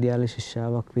විශ්වවිද්‍යාල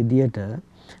ශිෂ්‍යාවක් විදියට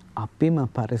අපිම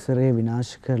පරිසරය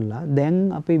විනාශ කරලා දැන්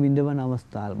අපි විඳවන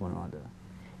අවස්ථාල් මොනවද?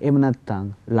 එහෙම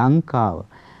නැත්නම් ලංකාව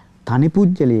තනි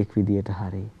පුජ්‍යලයක් විදියට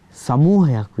හරි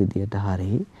සමූහයක් විදියට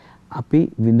හරි අපි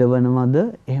විඳවනවද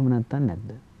එහෙම නැත්නම්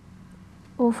නැද්ද?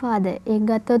 ඔව් ෆාදර් ඒක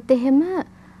ගත්තොත් එහෙම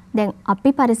දැන් අපි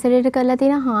පරිසරයට කරලා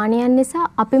තියෙන හානියන් නිසා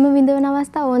අපිම විඳවන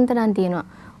අවස්ථා ඕනතරම් තියෙනවා.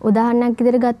 උදාහරණයක්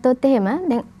විදිහට ගත්තොත් එහෙම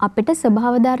දැන් අපිට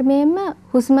ස්වභාව ධර්මයෙන්ම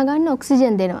හුස්ම ගන්න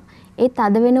ඔක්සිජන් දෙනවා. ඒ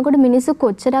තද වෙනකොට මිනිස්සු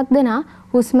කොච්චරක් දෙනා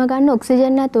හුස්ම ගන්න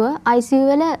ඔක්සිජන් නැතුව ICU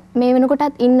වල මේ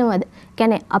වෙනකොටත් ඉන්නවද?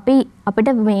 කියන්නේ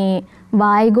අපිට මේ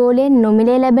වායුගෝලයෙන්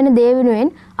නොමිලේ ලැබෙන දේ වෙනුවෙන්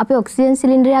අපි ඔක්සිජන්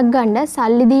සිලින්ඩරයක් ගන්න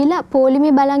සල්ලි දීලා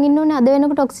පොලිමේ බලන් ඉන්න ඕනේ අද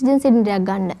වෙනකොට ඔක්සිජන් සිලින්ඩරයක්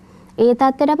ගන්න. ඒ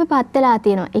තත්ත්වයට අපි පත් වෙලා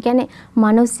තියෙනවා. ඒ කියන්නේ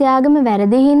මිනිස්යාගම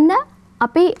වැරදි හින්දා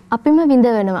අපිම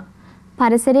විඳවනවා.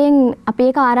 පරිසරයෙන් අපි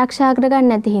ඒක ආරක්ෂා කරගන්න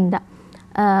නැති හින්දා.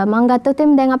 මම ගත්තොත්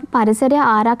දැන් අපි පරිසරය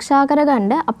ආරක්ෂා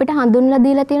කරගන්න අපිට හඳුන්වලා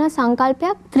දීලා තියෙන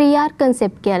සංකල්පයක් 3R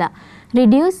concept කියලා.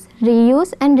 reduce,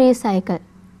 reuse and recycle.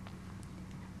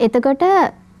 එතකොට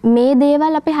මේ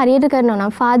දේවල් අපි හරියට කරනවා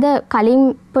නම් ෆාදර් කලින්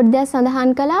පොඩ්ඩක්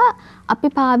සඳහන් කළා අපි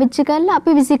පාවිච්චි කරලා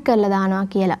අපි විසික් කරලා දානවා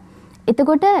කියලා.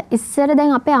 එතකොට ඉස්සර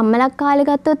දැන් අපේ අම්මලා කාලේ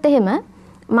ගත්තොත් එහෙම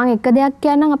මම එක දෙයක්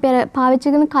කියන්නම් අපි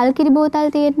පාවිච්චි කරන කල්කිරි බෝතල්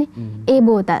තියෙන්නේ. ඒ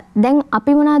බෝතල්. දැන්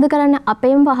අපි මොනවද කරන්නේ?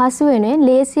 අපේම පහසු වෙනුවෙන්,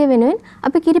 ලේසිය වෙනුවෙන්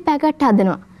අපි කිරි පැකට්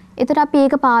හදනවා. ඒතර අපි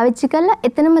ඒක පාවිච්චි කරලා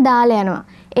එතනම දාලා යනවා.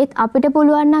 ඒත් අපිට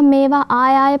පුළුවන් නම් මේවා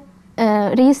ආය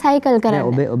රීසයිකල් කරන්න.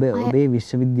 ඔබේ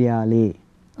විශ්වවිද්‍යාලයේ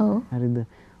හරිද?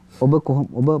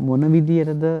 ඔබ මොන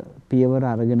විදියටද පියවර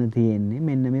අරගෙන තියෙන්නේ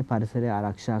මෙන්න මේ පරිසරය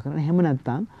ආරක්ෂා කරන? එහෙම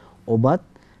නැත්නම් ඔබත්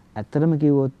ඇත්තටම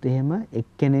කිව්වොත් එහෙම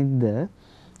එක්කෙනෙක්ද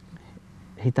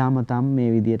හිතාමතාම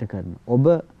මේ විදියට කරන? ඔබ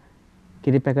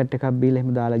කිරි පැකට් එකක් බීලා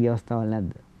එහෙම දාලා ගිය අවස්ථාවල්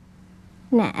නැද්ද?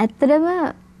 නෑ ඇත්තටම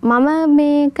මම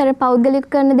මේ පෞද්ගලික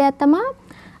කරන දෙයක් තමයි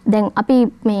දැන් අපි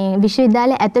මේ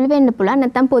විශ්වවිද්‍යාලය ඇතුළේ වෙන්න පුළුවන්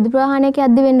නැත්නම් පොදු ප්‍රවාහනයක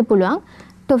යද්දි වෙන්න පුළුවන්.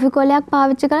 ටොෆි කොලයක්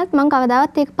පාවිච්චි කරත් මම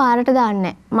කවදාවත් ඒක පාරට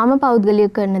දාන්නේ නැහැ. මම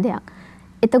පෞද්ගලික කරන දෙයක්.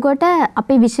 එතකොට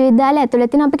අපි විශ්වවිද්‍යාලය ඇතුළේ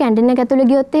තියෙන අපි කැන්ටින් එක ඇතුළේ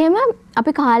ගියොත් එහෙම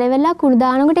අපි කාලේ වෙලා කුණු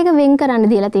දානකොට ඒක වෙන් කරන්න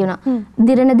දීලා තියෙනවා.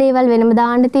 දිරන දේවල් වෙනම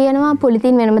දාන්න තියෙනවා,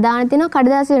 පොලිතින් වෙනම දාන්න තියෙනවා,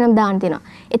 කඩදාසි වෙනම දාන්න තියෙනවා.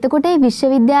 එතකොට මේ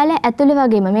විශ්වවිද්‍යාලය ඇතුළේ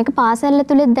වගේම මේක පාසල්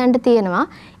ඇතුළේ දැන් තියෙනවා.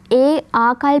 ඒ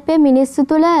ආකල්පය මිනිස්සු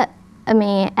තුළ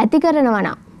මේ ඇති කරනවා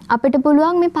නම් අපිට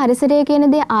පුළුවන් මේ පරිසරය කියන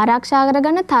දේ ආරක්ෂා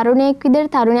කරගන්න තරුණයෙක්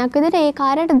විදිහට ඒ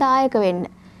කාර්යයට දායක වෙන්න.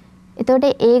 එතකොට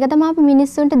ඒක තමයි අපි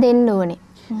මිනිස්සුන්ට දෙන්න ඕනේ.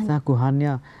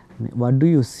 Handiya, what do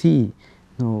you see?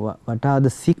 What are the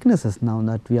sicknesses now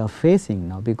that we are facing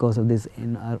now because of this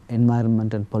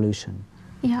environmental pollution?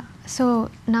 Yeah, so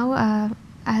now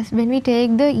as when we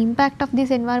take the impact of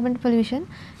this environmental pollution,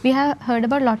 we have heard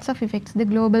about lots of effects, the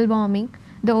global warming,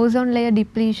 the ozone layer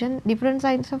depletion, different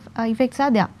kinds of effects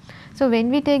are there. So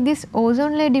when we take this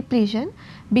ozone layer depletion,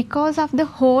 because of the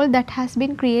hole that has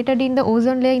been created in the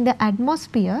ozone layer in the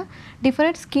atmosphere,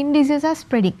 different skin diseases are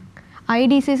spreading. Eye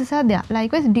diseases are there.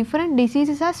 Likewise, different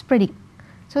diseases are spreading.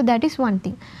 So that is one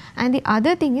thing. And the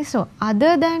other thing is, so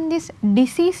other than these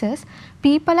diseases,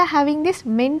 people are having this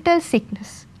mental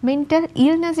sickness. Mental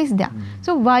illness is there.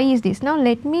 So why is this? Now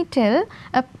let me tell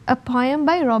a poem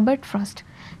by Robert Frost.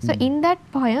 So in that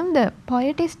poem, the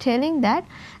poet is telling that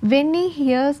when he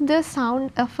hears the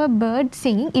sound of a bird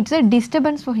singing, it's a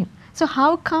disturbance for him. So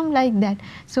how come like that?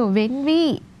 So when we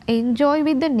enjoy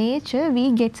with the nature, we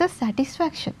get a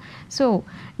satisfaction. So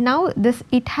now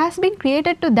it has been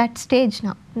created to that stage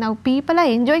now. Now people are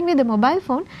enjoying with the mobile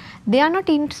phone. They are not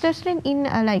interested in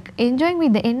like enjoying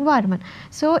with the environment.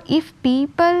 So if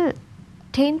people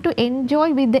tend to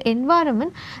enjoy with the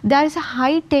environment, there is a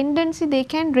high tendency they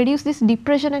can reduce this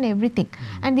depression and everything.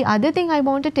 And the other thing I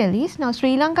want to tell is, now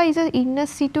Sri Lanka is in a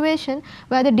situation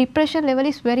where the depression level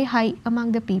is very high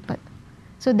among the people.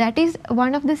 So that is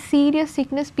one of the serious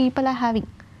sickness people are having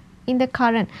in the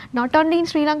current, not only in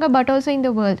Sri Lanka but also in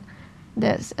the world.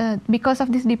 Because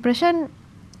of this depression,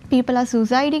 people are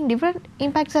suiciding, different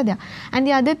impacts are there. And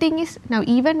the other thing is, now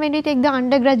even when we take the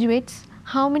undergraduates,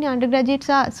 how many undergraduates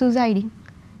are suiciding?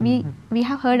 We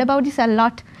have heard about this a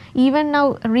lot. Even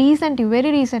now recently,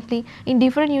 very recently, in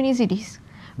different universities,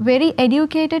 very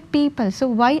educated people. So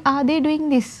why are they doing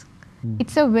this?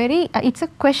 It's a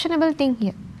questionable thing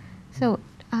here. So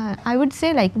I would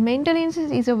say like mental illness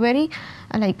is a very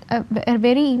a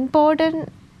very important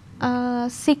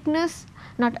sickness,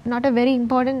 not a very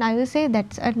important, I will say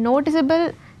that's a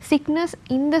noticeable sickness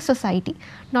in the society,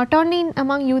 not only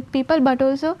among youth people but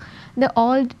also the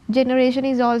old generation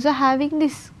is also having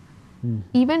this.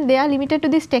 Even they are limited to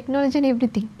this technology and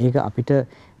everything. ඒක අපිට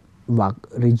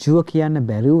ඍජුව කියන්න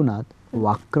බැරි වුණත්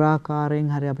වක්‍රාකාරයෙන්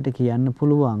හරි අපිට කියන්න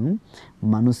පුළුවන්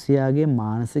මිනිස්යාගේ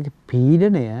මානසික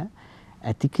පීඩනය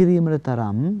ඇති කිරීමට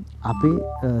තරම් අපි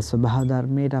ස්වභාව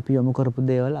ධර්මයට අපි යොමු කරපු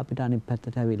දේවල් අපිට අනිත්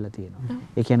පැත්තට ඇවිල්ලා තියෙනවා.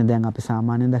 ඒ කියන්නේ දැන් අපි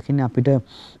සාමාන්‍යයෙන් දකින්නේ අපිට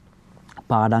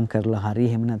පාඩම් කරලා හරි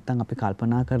එහෙම නැත්නම් අපි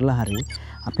කල්පනා කරලා හරි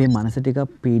අපේ මනස ටික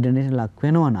පීඩනයට ලක්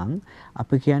වෙනවා නම්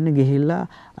අපි කියන්නේ ගිහිල්ලා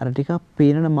අර ටික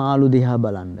පීනන මාළු දිහා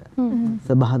බලන්න.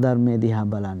 ස්වභාව ධර්මයේ දිහා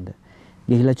බලන්න.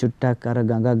 ගිහිල්ලා චුට්ටක් අර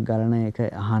ගඟක් ගලන එක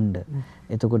අහන්න.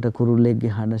 එතකොට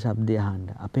කුරුල්ලෙක්ගේ හඬ ශබ්දය අහන්න.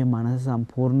 අපේ මනස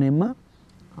සම්පූර්ණයෙන්ම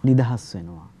නිදහස්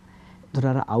වෙනවා. ඒතර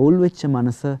අර අවුල් වෙච්ච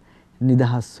මනස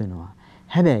නිදහස් වෙනවා.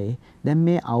 හැබැයි දැන්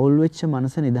මේ අවුල් වෙච්ච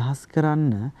මනස නිදහස්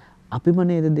කරන්න අපිම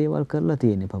නේද දේවල් කරලා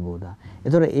තියෙන්නේ ප්‍රබෝධා.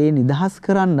 ඒතර ඒ නිදහස්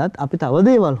කරන්නත් අපි තව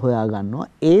දේවල් හොයා ගන්නවා.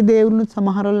 ඒ දේවලුත්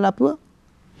සමහර වෙලාවට අපිව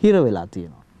හිර වෙලා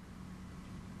තියෙනවා.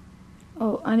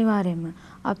 ඔව් අනිවාර්යයෙන්ම.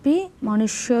 අපි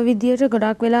මනුෂ්‍ය විදියට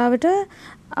ගොඩක් වෙලාවට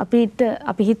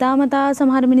අපි හිතාමතා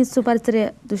සමහර මිනිස්සු පරිසරය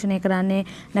දූෂණය කරන්නේ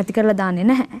නැති කරලා දාන්නේ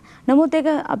නැහැ. නමුත් ඒක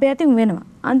අපේ අතින් වෙනවා.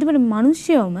 අන්තිමට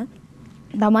මිනිස්සුයෝම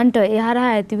තමන්ට ඒ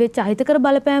හරහා ඇතිවෙච්ච අහිතකර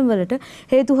බලපෑම් වලට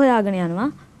හේතු හොයාගෙන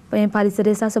යනවා. මේ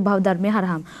පරිසරය සහ ස්වභාව ධර්මයේ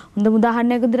හරහාම. හොඳ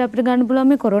උදාහරණයක් විදිහට අපිට ගන්න පුළුවන්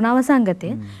මේ කොරෝනා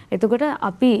වසංගතය. එතකොට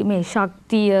අපි මේ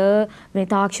ශක්තිය මේ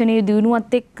තාක්ෂණීය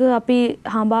දියුණුවත් එක්ක අපි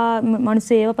හඹා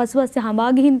මිනිස්සු ඒව පසුපස්සේ හඹා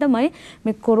ගිහින් තමයි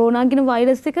මේ කොරෝනා කියන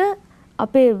වෛරස් එක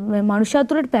අපේ මනුෂ්‍ය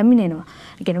අතුරට පැමිණෙනවා.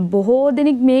 ඒ කියන්නේ බොහෝ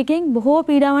දෙනෙක් මේකෙන් බොහෝ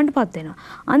පීඩාවන්ට පත් වෙනවා.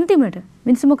 අන්තිමට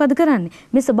මිනිස්සු මොකද කරන්නේ?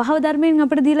 මේ ස්වභාව ධර්මයෙන්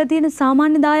අපිට දීලා තියෙන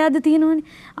සාමාන්‍ය දායාද තියෙනවනේ.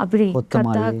 අපිට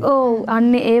කතා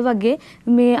අන්න ඒ වගේ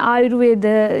මේ ආයුර්වේද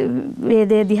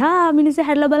වේදේ දිහා මිනිස්සු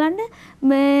හැරලා බලන්න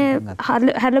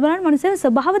හැරලා බලන්න මිනිස්සු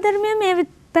ස්වභාව ධර්මය මේ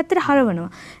පැත්තට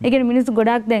හරවනවා. ඒ කියන්නේ මිනිස්සු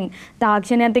ගොඩක් දැන්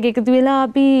තාක්ෂණයත් එක්ක එකතු වෙලා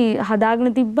අපි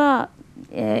හදාගෙන තිබ්බා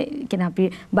කියන අපි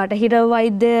බටහිර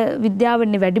වෛද්‍ය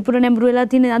විද්‍යාවන්නේ වැඩිපුර නැඹුරු වෙලා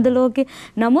තියෙන අද ලෝකේ.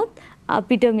 නමුත්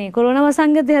අපිට මේ කොරෝනා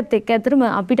වසංගතයත් එක්ක ඇත්තටම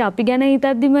අපිට අපි ගැන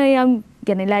හිතද්දිම යම්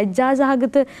කියන්නේ ලැජ්ජා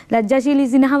සහගත ලැජ්ජාශීලී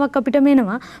සිනහවක් අපිට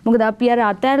මෙනවා. මොකද අපි අර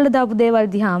අතෑරලා දාපු දේවල්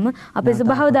දිහාම අපේ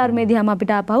ස්වභාව ධර්මයේ දිහාම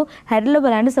අපිට ආපහු හැරිලා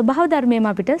බලන්න ස්වභාව ධර්මයේම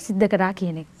අපිට සිද්ධ කරා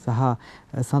කියන එක.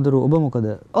 සහ සඳුරු ඔබ මොකද?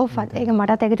 ඔව් ෆාදර් ඒක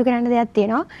මටත් එකතු කරන්න දෙයක්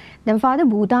තියෙනවා. දැන් ෆාදර්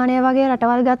භූතානය වගේ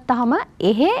රටවල් ගත්තාම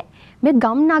එහෙ මේ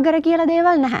ගම් නගර කියලා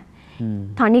දේවල් නැහැ.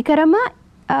 තනිකරම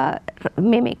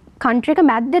මේ කන්ට්‍රි එක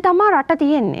මැද්දේ තමයි රට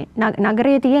තියෙන්නේ.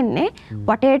 නගරය තියෙන්නේ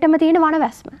වටේටම තියෙන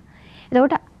වනවැස්ම.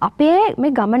 එතකොට අපේ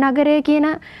මේ ගම නගරය කියන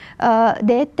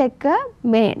දේත් එක්ක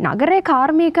මේ නගරේ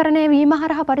කාර්මීකරණය වීම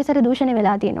හරහා පරිසර දූෂණය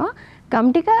වෙලා තියෙනවා.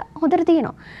 ගම් ටික හොඳට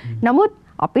තියෙනවා. නමුත්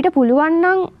අපිට පුළුවන්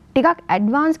නම් ටිකක්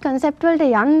ඇඩ්වාන්ස් කන්සෙප්ට්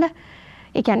වලට යන්න.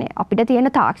 ඒ කියන්නේ අපිට තියෙන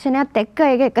තාක්ෂණයත් එක්ක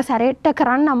ඒක එක සැරේට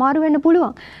කරන්න අමාරු වෙන්න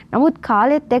පුළුවන්. නමුත්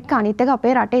කාලෙත් එක්ක අනිත් එක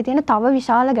අපේ රටේ තියෙන තව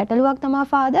විශාල ගැටලුවක් තමයි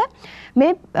ෆාදර්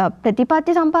මේ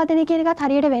ප්‍රතිපත්ති සම්පාදනය කියන එකත්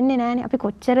හරියට වෙන්නේ නැහැනේ. අපි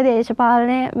කොච්චර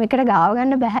දේශපාලනය මේකට ගාව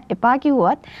ගන්න බෑ එපා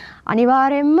කිව්වත්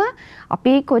අනිවාර්යයෙන්ම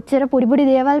අපි කොච්චර පොඩි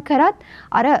දේවල් කරත්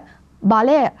අර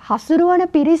බලය හසුරුවන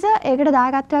පිරිස ඒකට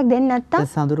දායකත්වයක් දෙන්නේ නැත්තම්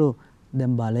සඳුරු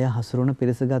දැන් බලය හසුරුවන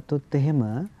පිරිස ගත්තොත් එහෙම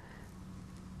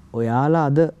ඔයාලා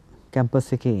අද කැම්පස්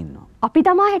එකේ ඉන්නවා. අපි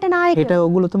තමයි හෙට නායකයෝ. හෙට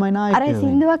ඔයගොල්ලෝ තමයි නායකයෝ. අර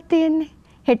සින්දුවක් තියෙන්නේ.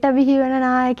 හෙට බිහි වෙන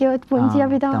නායකයෝත් පුංචි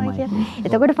අපි තමයි කියලා.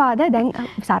 එතකොට ෆාදර් දැන්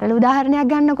සරල උදාහරණයක්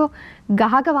ගන්නකො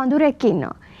ගහක වඳුරෙක්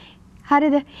ඉන්නවා.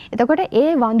 හරිද? එතකොට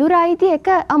ඒ වඳුර අයිති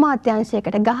එක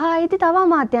අමාත්‍යාංශයකට, ගහ අයිති තව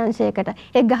අමාත්‍යාංශයකට,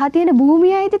 ඒ ගහ තියෙන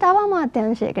භූමිය අයිති තව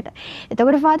අමාත්‍යාංශයකට.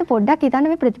 එතකොට ෆාදර් පොඩ්ඩක්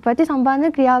හිතන්න මේ ප්‍රතිපත්ති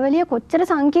සම්බන්ධ ක්‍රියාවලිය කොච්චර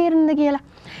සංකීර්ණද කියලා.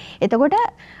 එතකොට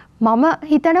මම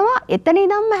හිතනවා එතන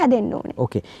ඉඳන්ම හැදෙන්න ඕනේ.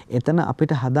 ඕකේ. එතන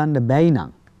අපිට හදන්න බැයි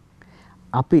නම්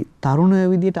අපි තරුණයෝ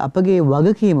විදියට අපගේ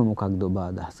වගකීම මොකක්ද ඔබ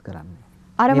අදහස් කරන්නේ?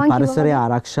 මේ පරිසරය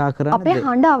ආරක්ෂා කරන්න අපේ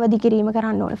හඬ අවදි කිරීම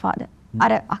කරන්න ඕනේ ෆාදර්.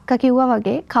 අර අක්කා කිව්වා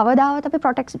වගේ කවදාවත් අපි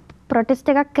ප්‍රොටෙස්ට්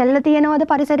එකක් කළා තියෙනවද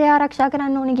පරිසරය ආරක්ෂා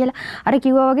කරන්න ඕනේ කියලා. අර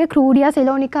කිව්වා වගේ ක්‍රූඩියා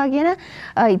සෙලෝනිකා කියන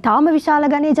ඊටාම විශාල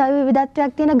ගණයේ ජෛව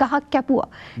විවිධත්වයක් තියෙන ගහක් කැපුවා.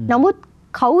 නමුත්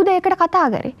කවුද ඒකට කතා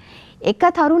කරේ? එක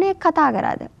තරුණයෙක් කතා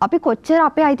කරාද? අපි කොච්චර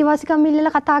අපේ අයිතිවාසිකම්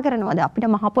ඉල්ලලා කතා කරනවද? අපිට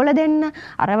මහ පොළ දෙන්න,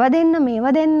 අරව දෙන්න, මේව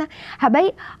දෙන්න. හැබැයි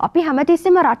අපි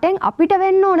හැමතිස්සෙම රටෙන් අපිට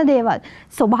වෙන්න ඕන දේවල්,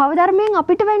 ස්වභාව ධර්මයෙන්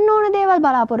අපිට වෙන්න ඕන දේවල්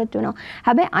බලාපොරොත්තු වෙනවා.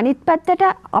 හැබැයි අනිත් පැත්තට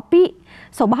අපි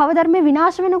ස්වභාව ධර්මයේ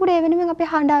විනාශ වෙනකොට ඒ වෙනුවෙන් අපි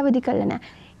හඬ අවදි කළේ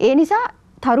නැහැ. ඒ නිසා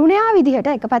තරුණයා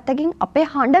විදිහට එක පැත්තකින් අපේ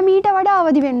හඬ මීට වඩා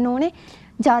අවදි වෙන්න ඕනේ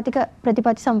ජාතික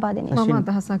ප්‍රතිපත්ති සම්පාදනයේ. මම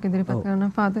අදහසක් ඉදිරිපත්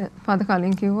කරනවා ෆාදර්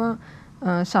කලින් කිව්වා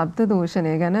ශබ්ද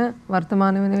දූෂණය ගැන.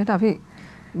 වර්තමාන වෙන විට අපි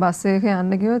බස් එකක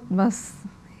යන්න ගියොත් බස්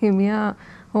හිමියා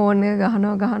හෝන් එක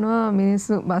ගහනවා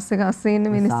මිනිස්සු බස් එක අස්සේ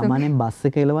ඉන්න මිනිස්සු සාමාන්‍යයෙන් බස්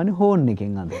එක එලවන්නේ හෝන්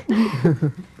එකෙන් අද.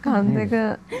 කන් දෙක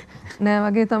නෑ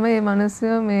වගේ තමයි මේ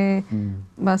මිනිස්සු මේ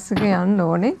බස් එකේ යන්න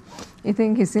ඕනේ.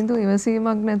 ඉතින් කිසිදු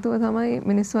ඉවසීමක් නැතුව තමයි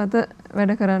මිනිස්සු අත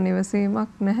වැඩ කරන්න ඉවසීමක්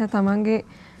නැහැ. තමන්ගේ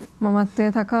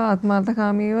මමත්වයේ තකා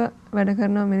ආත්මාර්ථකාමීව වැඩ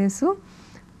කරන මිනිස්සු.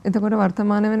 එතකොට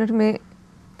වර්තමාන වෙනට මේ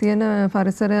තියෙන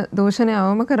පරිසර දූෂණය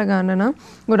අවම කරගන්න නම්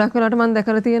ගොඩක් වෙලාවට මම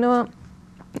දැකලා තියෙනවා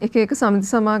එක එක සමිති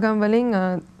සමාගම් වලින්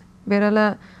වෙරළ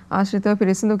ආශ්‍රිතව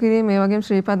පිරිසිදු කිරීම මේ වගේම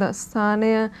ශ්‍රීපද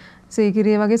ස්ථානය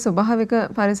සීකිරිය වගේ ස්වභාවික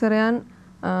පරිසරයන්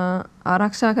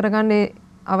ආරක්ෂා කරගන්නේ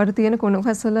අවට තියෙන කුණු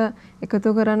කැසල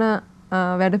එකතු කරන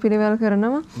වැඩපිළිවෙල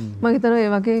කරනවා. මම හිතනවා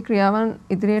මේ වගේ ක්‍රියාවන්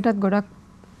ඉදිරියටත් ගොඩක්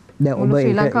දැන් ඔබ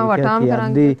ශ්‍රී ලංකාව වටාම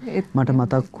කරන්නේ මට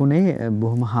මතක් වුණේ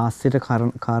බොහොම හාස්‍යයට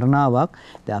කාරණාවක්.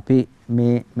 දැන් අපි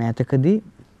මේ මෑතකදී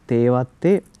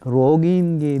තේවත්තේ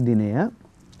රෝගීන්ගේ දිනය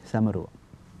සමරුවා.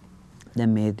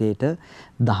 දැන් මේ දෙයට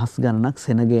දහස් ගණනක්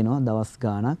සෙනගේනවා දවස්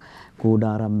ගාණක්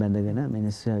කූඩාරම් බැඳගෙන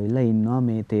මිනිස්සු ඇවිල්ලා ඉන්නවා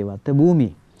මේ තේවත්ත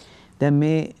භූමියේ. දැන්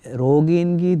මේ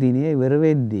රෝගීන්ගේ දිනය ඉවර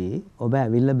වෙද්දී ඔබ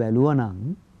ඇවිල්ලා බැලුවා නම්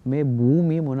මේ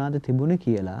භූමිය මොනවාද තිබුණේ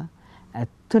කියලා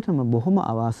ඇත්තටම බොහොම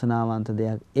අවාසනාවන්ත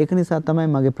දෙයක්. ඒක නිසා තමයි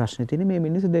මගේ ප්‍රශ්නේ තියෙන්නේ මේ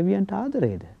මිනිස්සු දෙවියන්ට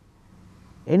ආදරේද?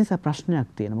 ඒ නිසා ප්‍රශ්නයක්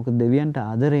තියෙනවා. මොකද දෙවියන්ට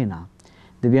ආදරේ නම්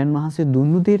දෙවියන් වහන්සේ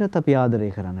දුන්නු දේටත් අපි ආදරය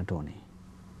කරන්නට ඕනේ.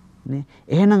 නේ?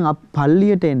 එහෙනම්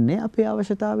පල්ලියට එන්නේ අපේ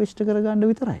අවශ්‍යතාව ඉෂ්ට කරගන්න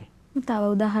විතරයි. තව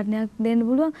උදාහරණයක් දෙන්න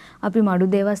පුළුවන්. අපි මඩු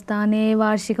දේවස්ථානයේ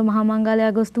වාර්ෂික මහා මංගල්‍ය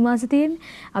අගෝස්තු මාසේ තියෙන්නේ.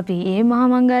 අපි මේ මහා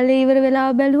මංගල්‍ය ඉවර වෙලා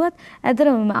බැලුවත්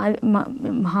ඇතරම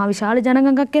මහා විශාල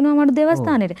ජනගහනයක් එනවා මඩු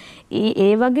දේවස්ථානෙට.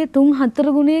 ඒ වගේ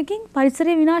 3-4 ගුණයකින්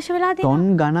පරිසරය විනාශ වෙලා තියෙනවා.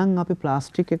 ටොන් ගණන් අපි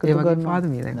ප්ලාස්ටික් එකතු කරනවා.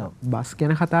 මේ දැන් බස්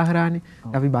ගැන කතා කරානේ.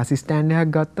 අපි බස් ස්ටෑන්ඩ්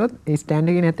එකක් ගත්තොත් ඒ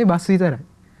ස්ටෑන්ඩ් එකේ නැත්තේ බස් විතරයි.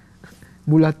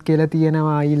 බුලත් කියලා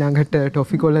තියෙනවා, ඊළඟට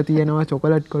ටොෆි කොළ තියෙනවා,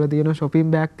 චොකලට් කොළ තියෙනවා, shopping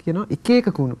bag තියෙනවා, එක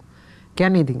එක කුණු.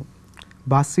 කියන්නේ ඉතින්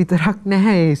බස් විතරක්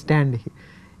නැහැ ඒ ස්ටෑන්ඩ් එකේ.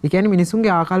 ඒ කියන්නේ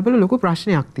මිනිසුන්ගේ ආකල්පවල ලොකු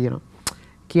ප්‍රශ්නයක් තියෙනවා.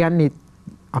 කියන්නේ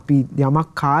අපි යමක්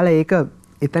කාලා ඒක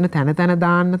එතන තැන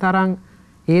දාන්න තරම්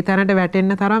ඒ තැනට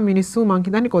වැටෙන්න තරම් මිනිස්සු මං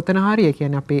හිතන්නේ කොතන හරි ඒ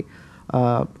කියන්නේ අපේ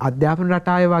අධ්‍යාපන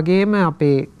රටාවේ වගේම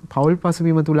අපේ පෞල්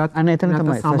පසුබිම තුලත් අන්න එතන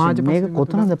තමයි සමාජ මේක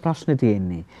කොතනද ප්‍රශ්නේ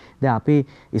තියෙන්නේ. දැන් අපි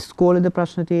ඉස්කෝලේද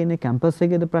ප්‍රශ්න තියෙන්නේ, කැම්පස්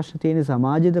එකේද ප්‍රශ්න තියෙන්නේ,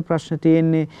 සමාජයේද ප්‍රශ්න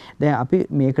තියෙන්නේ. දැන් අපි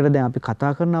මේකට දැන් අපි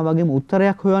කතා කරනවා වගේම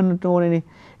උත්තරයක් හොයන්නට ඕනේනේ.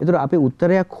 ඒතර අපි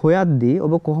උත්තරයක් හොයද්දී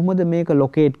ඔබ කොහොමද මේක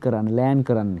ලොකේට් කරන්නේ, ලෑන්ඩ්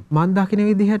කරන්නේ? මම දකින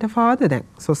විදිහට ෆාදර් දැන්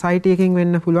සොසයිටි එකකින්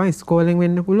වෙන්න පුළුවන්, ඉස්කෝලෙන්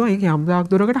වෙන්න පුළුවන්, ඒක යම්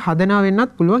දුරකට හදනවා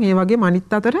වෙන්නත් පුළුවන්. ඒ වගේම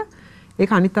අනිත් අතට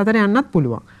ඒක අනිත් අතට යන්නත්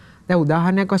පුළුවන්. දැන්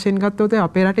උදාහරණයක් වශයෙන් ගත්තොත්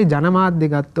අපේ රටේ ජනමාධ්‍ය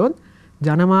ගත්තොත්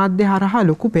ජනමාධ්‍ය හරහා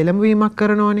ලොකු පෙළඹවීමක්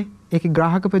කරනවානේ. ඒකේ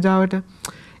ග්‍රාහක ප්‍රජාවට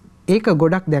ඒක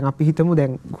ගොඩක් දැන් අපි හිතමු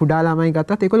දැන් කුඩා ළමයි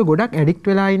ගත්තත් ඒගොල්ලෝ ගොඩක් ඇඩික්ට්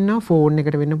වෙලා ඉන්නවා. ෆෝන්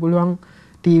එකට වෙන්න පුළුවන්,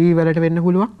 ටීවී වලට වෙන්න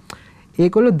පුළුවන්.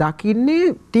 ඒගොල්ලෝ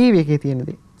දකින්නේ ටීවී එකේ තියෙන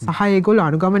දේ. සහ ඒගොල්ලෝ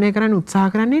අනුගමනය කරන්න උත්සාහ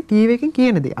කරන්නේ ටීවී එකෙන්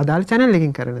කියන දේ. අදාළ channel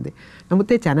එකකින් කරන දේ.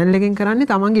 නමුත් ඒ channel එකෙන්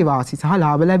කරන්නේ තමන්ගේ වාසි සහ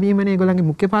ලාභ ලැබීමනේ ඒගොල්ලන්ගේ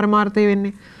මුඛ්‍ය පරමාර්ථය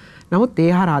වෙන්නේ. නමුත්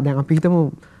ඒ හරහා දැන් අපි හිතමු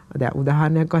දැන්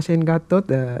උදාහරණයක් වශයෙන් ගත්තොත්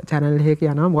channel එකක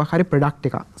යනවා මොකක් හරි product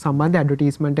එකක් සම්බන්ධ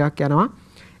ඇඩ්වර්ටයිස්මන්ට් එකක් යනවා.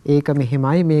 ඒක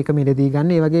මෙහෙමයි මේක මිලදී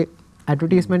ගන්න. ඒ වගේ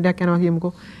ඇඩ්වර්ටයිස්මන්ට් එකක් යනවා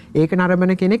කියමුකෝ. ඒක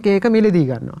නරඹන කෙනෙක් ඒක මිලදී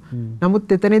ගන්නවා.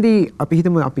 නමුත් එතනදී අපි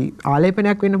හිතමු අපි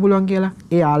ආලේපනයක් වෙන්න පුළුවන් කියලා.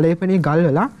 ඒ ආලේපනේ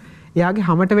ගල්වලා එයාගේ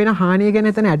හැමට වෙන හානිය ගැන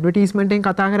එතන ඇඩ්වර්ටයිස්මන්ට් එකෙන්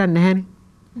කතා කරන්නේ නැහැනේ.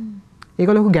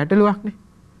 ඒක ලොකු ගැටලුවක්නේ.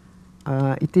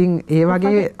 ඉතින් ඒ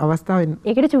වගේ අවස්ථාවෙන්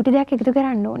ඒකට චූටි දෙයක් එකතු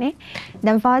කරන්න ඕනේ.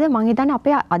 දැන් ෆාදර් මම හිතන්නේ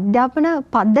අපේ අධ්‍යාපන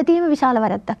පද්ධතියේම විශාල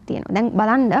වැරද්දක් තියෙනවා. දැන්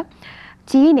බලන්න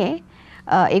චීනේ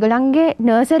ඒගොල්ලන්ගේ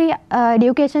නර්සරි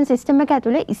এডুকেෂන් සිස්ටම් එක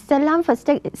ඇතුලේ ඉස්සෙල්ලාම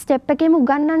ෆස්ට් ස්ටෙප් එකේම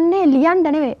උගන්වන්නේ ලියන්න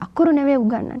නෙවෙයි, අකුරු නෙවෙයි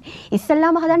උගන්වන්නේ.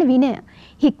 ඉස්සෙල්ලාම හදන්නේ විනය,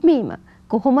 හික්මීම.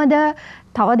 කොහොමද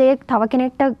තව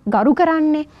කෙනෙක්ට ගරු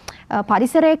කරන්නේ,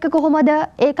 පරිසරයක කොහොමද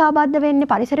ඒකාබද්ධ වෙන්නේ,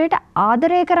 පරිසරයට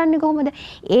ආදරය කරන්නේ කොහොමද,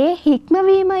 ඒ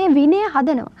හික්මවීම ඒ විනය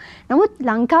හදනවා. නමුත්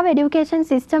ලංකාවේ এডুকেෂන්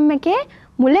සිස්ටම් එකේ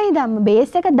මුලින් ඉඳන්ම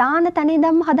බේස් එක දාන තැන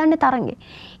ඉඳන්ම හදන්න තරංගේ.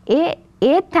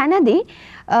 ඒ තැනදී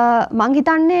මං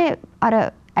හිතන්නේ අර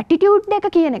ඇටිටියුඩ්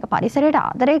එක කියන එක, පරිසරයට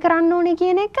ආදරය කරන්න ඕනේ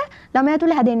කියන එක ළමයා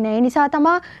තුල හැදෙන්නේ. ඒ නිසා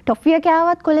තමයි ටොෆිය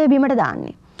කෑවත් කොලේ බිමට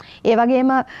දාන්නේ. ඒ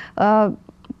වගේම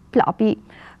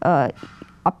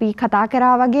අපි කතා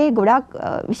කරා වගේ ගොඩක්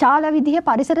විශාල විදිහේ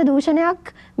පරිසර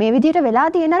දූෂණයක් මේ විදිහට වෙලා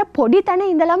තියෙන අර පොඩි තැන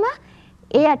ඉඳලම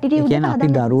ඒ ඇටිටියුඩ් එක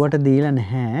අපි දරුවට දීලා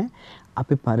නැහැ.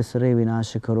 අපි පරිසරය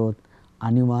විනාශ කරොත්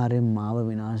අනිවාර්යෙන් මාව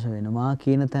විනාශ වෙනවා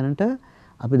කියන තැනට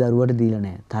අපි දරුවට දීලා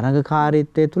නැහැ.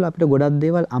 තරඟකාරීත්වය තුළ අපිට ගොඩක්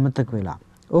දේවල් අමතක වෙලා.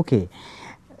 ඕකේ.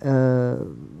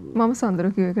 මම සඳරු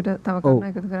කිව්ව එකට තව කරුණක්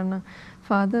එකතු කරන්න.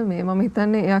 ෆාදර් මේ මම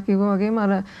හිතන්නේ එයා කිව්වා වගේම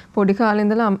අර පොඩි කාලේ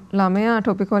ඉඳලා ළමයා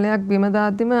ටොපිකොලයක් බිම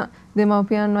දාද්දිම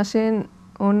දෙමව්පියන් වශයෙන්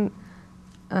උන්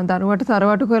දරුවට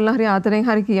තරවටු කරලා හරි ආතරෙන්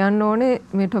හරි කියන්න ඕනේ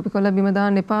මේ ටොපිකොල බිම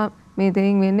දාන්න එපා, මේ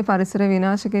දෙයින් වෙන්නේ පරිසර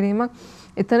විනාශ කිරීමක්.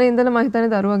 එතන ඉඳලා මම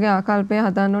හිතන්නේ දරුවගේ ආකල්පය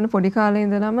හදන්න ඕනේ පොඩි කාලේ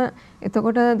ඉඳලම.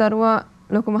 එතකොට දරුවා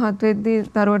ලොකු මහත් වෙද්දී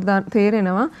දරුවට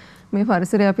තේරෙනවා මේ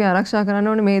පරිසරය අපි ආරක්ෂා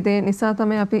කරන්න ඕනේ මේ දේ නිසා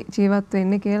තමයි අපි ජීවත්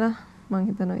වෙන්නේ කියලා මම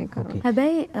හිතනවා ඒක.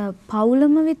 හැබැයි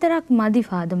පවුලම විතරක් මදි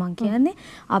ෆාද මං කියන්නේ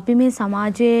අපි මේ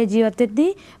සමාජයේ ජීවත්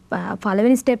වෙද්දී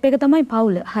පළවෙනි ස්ටෙප් එක තමයි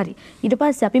පවුල. හරි. ඊට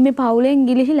පස්සේ අපි මේ පවුලෙන්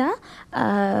ගිලිහිලා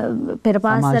පෙර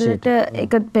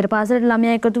පාසලට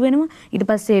ළමයා එකතු වෙනවා. ඊට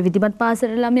පස්සේ විධිමත්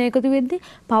පාසලට ළමයා එකතු වෙද්දී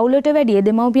පවුලට වැඩිය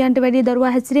දෙමව්පියන්ට වැඩිය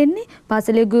දරුවා හැසිරෙන්නේ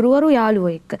පාසලේ ගුරුවරු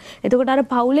යාළුවෝ එක්ක. එතකොට අර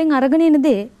පවුලෙන් අරගෙන එන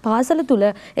දේ පාසල තුල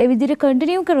ඒ විදිහට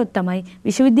කන්ටිනියු කරොත් තමයි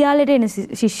විශ්වවිද්‍යාලයට එන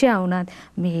ශිෂ්‍යයා වුණත්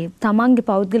මේ තමන්ගේ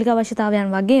පෞද්ගලික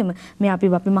අවශ්‍යතාවයන් වගේම මේ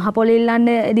අපි මහ පොළේ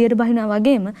ඉල්ලන්න එළියට බහිනවා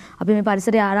වගේම අපි මේ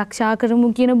පරිසරය ආරක්ෂා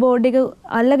කරමු කියන බෝඩ් එක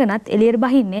අල්ලගෙනත් එළියට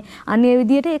බහින්නේ අන්න ඒ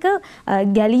විදිහට ඒක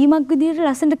ගැලීමක් විදිහට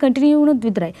ලස්සනට කන්ටිනියු වුණොත්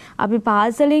විතරයි. අපි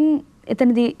පාසලෙන්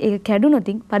එතනදී ඒක කැඩුනොත්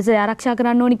පරිසරය ආරක්ෂා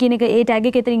කරන්න ඕනි කියන එක ඒ ටැග්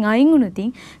එක එතනින් අයින් වුණොත්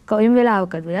කොයිම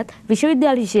වෙලාවකද වෙලත්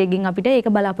විශ්වවිද්‍යාල විෂයකින් අපිට ඒක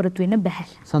බලාපොරොත්තු වෙන්න බෑ.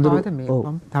 සඳුරු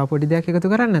තව පොඩි දෙයක්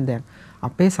එකතු කරන්න දැන්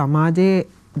අපේ සමාජයේ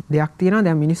දෙයක් තියෙනවා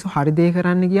දැන් මිනිස්සු හරි දේ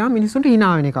කරන්න ගියා මිනිස්සුන්ට hina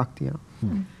වෙන එකක්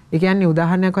තියෙනවා. ඒ කියන්නේ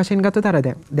උදාහරණයක් වශයෙන් ගත්තොත් අර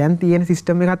දැන් තියෙන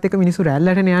සිස්ටම් එකත් එක්ක මිනිස්සු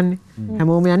රැල්ලටනේ යන්නේ.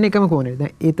 හැමෝම යන්නේ එකම කෝණයට.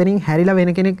 දැන් එතනින් හැරිලා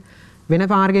වෙන කෙනෙක් වෙන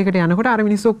මාර්ගයකට යනකොට අර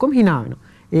මිනිස්සු ඔක්කොම hina වෙනවා.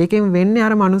 ඒකෙන් වෙන්නේ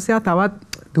අර මිනිස්සයා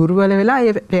තවත් දුර්වල වෙලා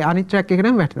ඒ අනිත් ට්‍රැක්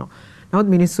එකටම වැටෙනවා. නමුත්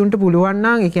මිනිස්සුන්ට පුළුවන්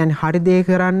නම් ඒ කියන්නේ හරි දේ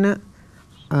කරන්න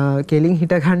කෙලින්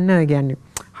හිට ගන්න ඒ කියන්නේ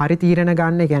හරි තීරණ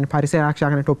ගන්න ඒ කියන්නේ පරිසර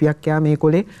ආරක්ෂා කරන ටොපියක් යා මේ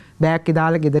කොලේ බෑග් එක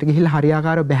දාලා ගෙදර ගිහිල්ලා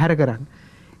හරියාකාරව බැහැර කරන්න.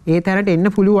 ඒ තැනට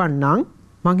එන්න පුළුවන් නම්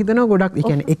මම හිතනවා ගොඩක් ඒ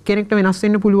කියන්නේ එක්කෙනෙක්ට වෙනස්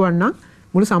වෙන්න පුළුවන් නම්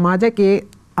මුළු සමාජයක් ඒ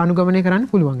අනුගමනය කරන්න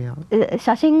පුළුවන් යාව.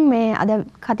 ශෂින් මේ අද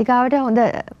කතිකාවට හොඳ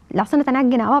ලස්සන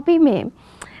තැනක් ගෙනාවා. අපි මේ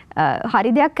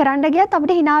හරි දෙයක් කරන්න ගියත්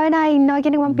අපිට hina වෙන අය ඉන්නවා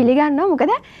කියන එක මම පිළිගන්නවා.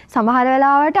 මොකද සමහර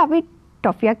වෙලාවට අපි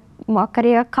ටොෆියක් මොකක්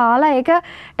හරි එකක් කාලා ඒක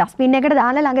ඩස්බින් එකට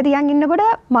දාලා ළඟ තියන් ඉන්නකොට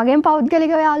මගෙන්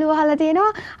පෞද්ගලිකව යාළුවෝ අහලා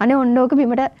තියෙනවා අනේ ඔන්න ඕක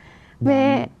බිමට මේ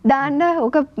දාන්න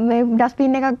ඕක මේ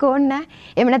ඩස්බින් එකක් ඕනේ නැහැ.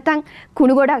 එහෙම නැත්නම්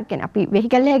කුණු ගොඩක් කියන අපි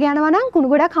වෙහිකල් එකක යනවා නම්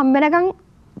කුණු ගොඩක් හම්බෙනකන්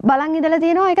බලන් ඉඳලා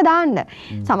තියෙනවා ඒක දාන්න.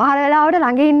 සමහර වෙලාවට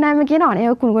ළඟ ඉන්න අයම කියනවා අනේ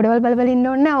ඔය කුණු ගොඩවල් බල ඉන්න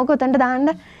ඕනේ නැහැ. ඕක උතන්ට දාන්න.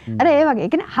 අර ඒ වගේ.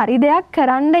 ඒ කියන්නේ හරි දෙයක්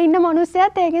කරන්න ඉන්න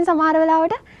මිනිස්සයත් ඒකෙන් සමහර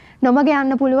වෙලාවට නොමග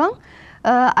යන්න පුළුවන්.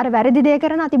 අර වැරදි දේ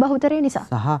කරන අතිබහුතරය නිසා.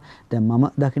 සහ දැන් මම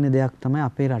දකින දෙයක් තමයි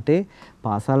අපේ රටේ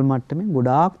පාසල් මට්ටමේ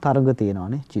ගොඩාක් තරඟ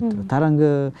තියෙනවානේ. චිත්‍ර තරඟ,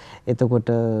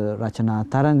 එතකොට රචනා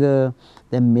තරඟ.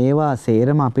 දැන් මේවා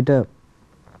සේරම අපිට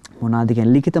මොනවාද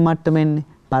කියන්නේ ලිඛිත මට්ටමෙන්නේ.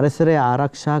 පරිසරය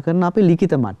ආරක්ෂා කරන අපි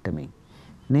ලිඛිත මට්ටමෙන්.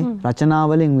 නේ රචනා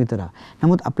වලින් විතර.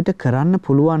 නමුත් අපිට කරන්න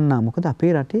පුළුවන් නම් මොකද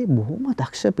අපේ රටේ බොහොම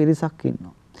දක්ෂ පිරිසක්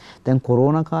ඉන්නවා. දැන්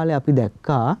කොරෝනා කාලේ අපි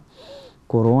දැක්කා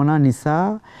කොරෝනා නිසා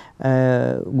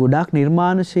ගොඩාක්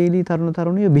නිර්මාණශීලී තරුණ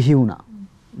තරුණියෝ බිහි වුණා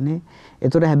නේ.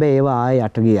 ඒතර හැබැයි ඒවා ආයෙ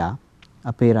යට ගියා.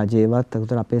 අපේ රජේවත්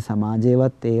ඒතර අපේ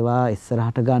සමාජයේවත් ඒවා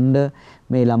ඉස්සරහට ගන්න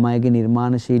මේ ළමයිගේ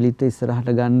නිර්මාණශීලීත්වය ඉස්සරහට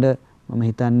ගන්න මම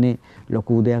හිතන්නේ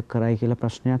ලොකු දෙයක් කරයි කියලා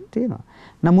ප්‍රශ්නයක් තියෙනවා.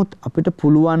 නමුත් අපිට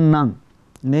පුළුවන් නම්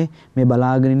නේ මේ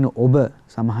බලාගෙන ඉන්න ඔබ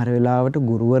සමහර වෙලාවට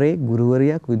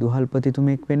ගුරුවරියක්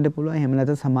විදුහල්පතිතුමෙක් වෙන්න පුළුවන්. එහෙම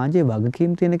නැත්නම් සමාජයේ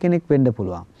වගකීම් තියෙන කෙනෙක් වෙන්න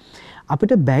පුළුවන්.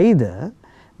 අපිට බැයිද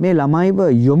මේ ළමයිව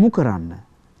යොමු කරන්න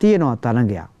තියෙනවා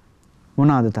තරඟයක්.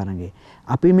 මොනවාද තරඟේ?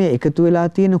 අපි මේ එකතු වෙලා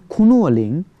තියෙන කුණු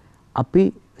වලින් අපි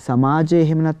සමාජයේ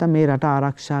එහෙම නැත්නම් මේ රට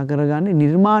ආරක්ෂා කරගන්නේ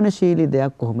නිර්මාණශීලී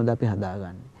දෙයක් කොහොමද අපි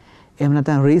හදාගන්නේ? එහෙම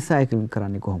නැත්නම් රීසයිකලින්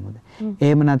කරන්නේ කොහොමද?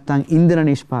 එහෙම නැත්නම් ඉන්ධන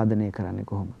නිෂ්පාදනය කරන්නේ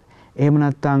කොහොමද? එහෙම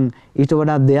නැත්නම් ඊට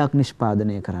වඩා දෙයක්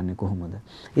නිෂ්පාදනය කරන්නේ කොහොමද?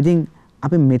 ඉතින්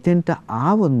අපි මෙතෙන්ට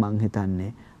ආවොත් මං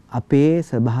හිතන්නේ අපේ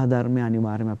සබහා ධර්මය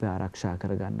අනිවාර්යයෙන්ම අපි ආරක්ෂා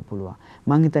කරගන්න පුළුවන්.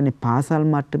 මං හිතන්නේ පාසල්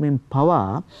මට්ටමින්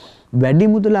පවා වැඩි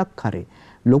මුදලක් හරි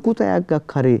ලොකු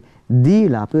තෑග්ගක් හරි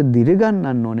දීලා අපි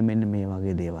දිරගන්නන්න ඕනේ මෙන්න මේ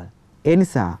වගේ දේවල්. ඒ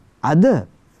නිසා අද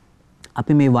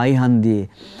අපි මේ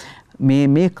වයිහන්දියේ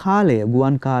මේ කාලය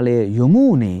ගුවන් කාලය යොමු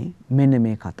උනේ මෙන්න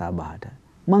මේ කතා බහට.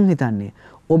 මං හිතන්නේ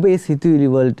ඔබේ සිතුවිලි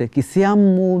වලට කිසියම්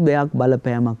වූ දෙයක්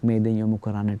බලපෑමක් මේ දෙන් යොමු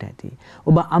කරන්නට ඇති.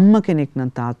 ඔබ අම්මා කෙනෙක්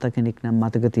නම් තාත්තා කෙනෙක් නම්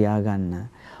මතක තියාගන්න.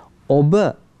 ඔබ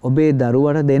ඔබේ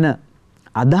දරුවට දෙන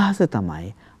අදහස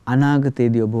තමයි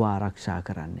අනාගතයේදී ඔබව ආරක්ෂා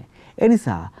කරන්නේ. ඒ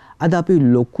නිසා අද අපි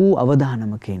ලොකු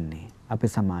අවධානමක ඉන්නේ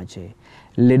අපේ සමාජයේ.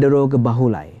 ලෙඩ රෝග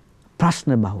බහුලයි,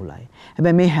 ප්‍රශ්න බහුලයි.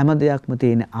 හැබැයි මේ හැම දෙයක්ම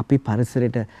තියෙන අපි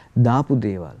පරිසරයට දාපු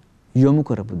දේවල්, යොමු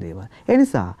කරපු දේවල්. ඒ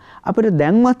නිසා අපිට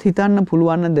දැන්වත් හිතන්න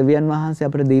පුළුවන් නම් දෙවියන් වහන්සේ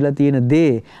අපිට දීලා තියෙන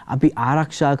දේ අපි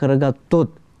ආරක්ෂා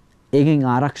කරගත්තොත් ඒකෙන්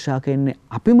ආරක්ෂා කරන්නේ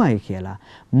අපිමයි කියලා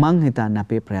මං හිතන්නේ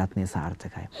අපේ ප්‍රයත්නය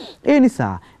සාර්ථකයි. ඒ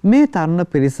නිසා මේ තරුණ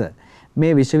පිරිස,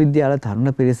 මේ විශ්වවිද්‍යාල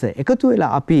තරුණ පිරිස එකතු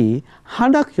වෙලා අපි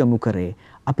හඬක් යොමු කරේ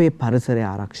අපේ පරිසරය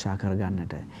ආරක්ෂා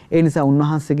කරගන්නට. ඒ නිසා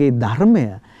උන්වහන්සේගේ ධර්මය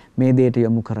මේ දෙයට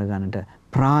යොමු කරගන්නට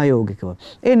ප්‍රායෝගිකව.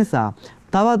 ඒ නිසා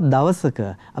තවත් දවසක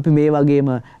අපි මේ වගේම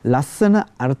ලස්සන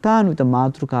අර්ථාන්විත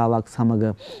මාතෘකාවක් සමග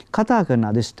කතා කරන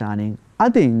අධිෂ්ඨානයෙන්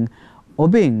අදින්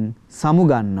ඔබෙන්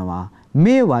සමුගන්නවා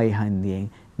මේ වයිහන්දියෙන්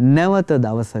නැවත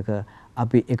දවසක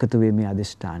අපි එකතු වෙමි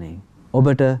අදිෂ්ඨානයෙන්.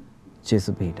 ඔබට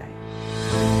ජේසු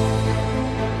පිහිටයි.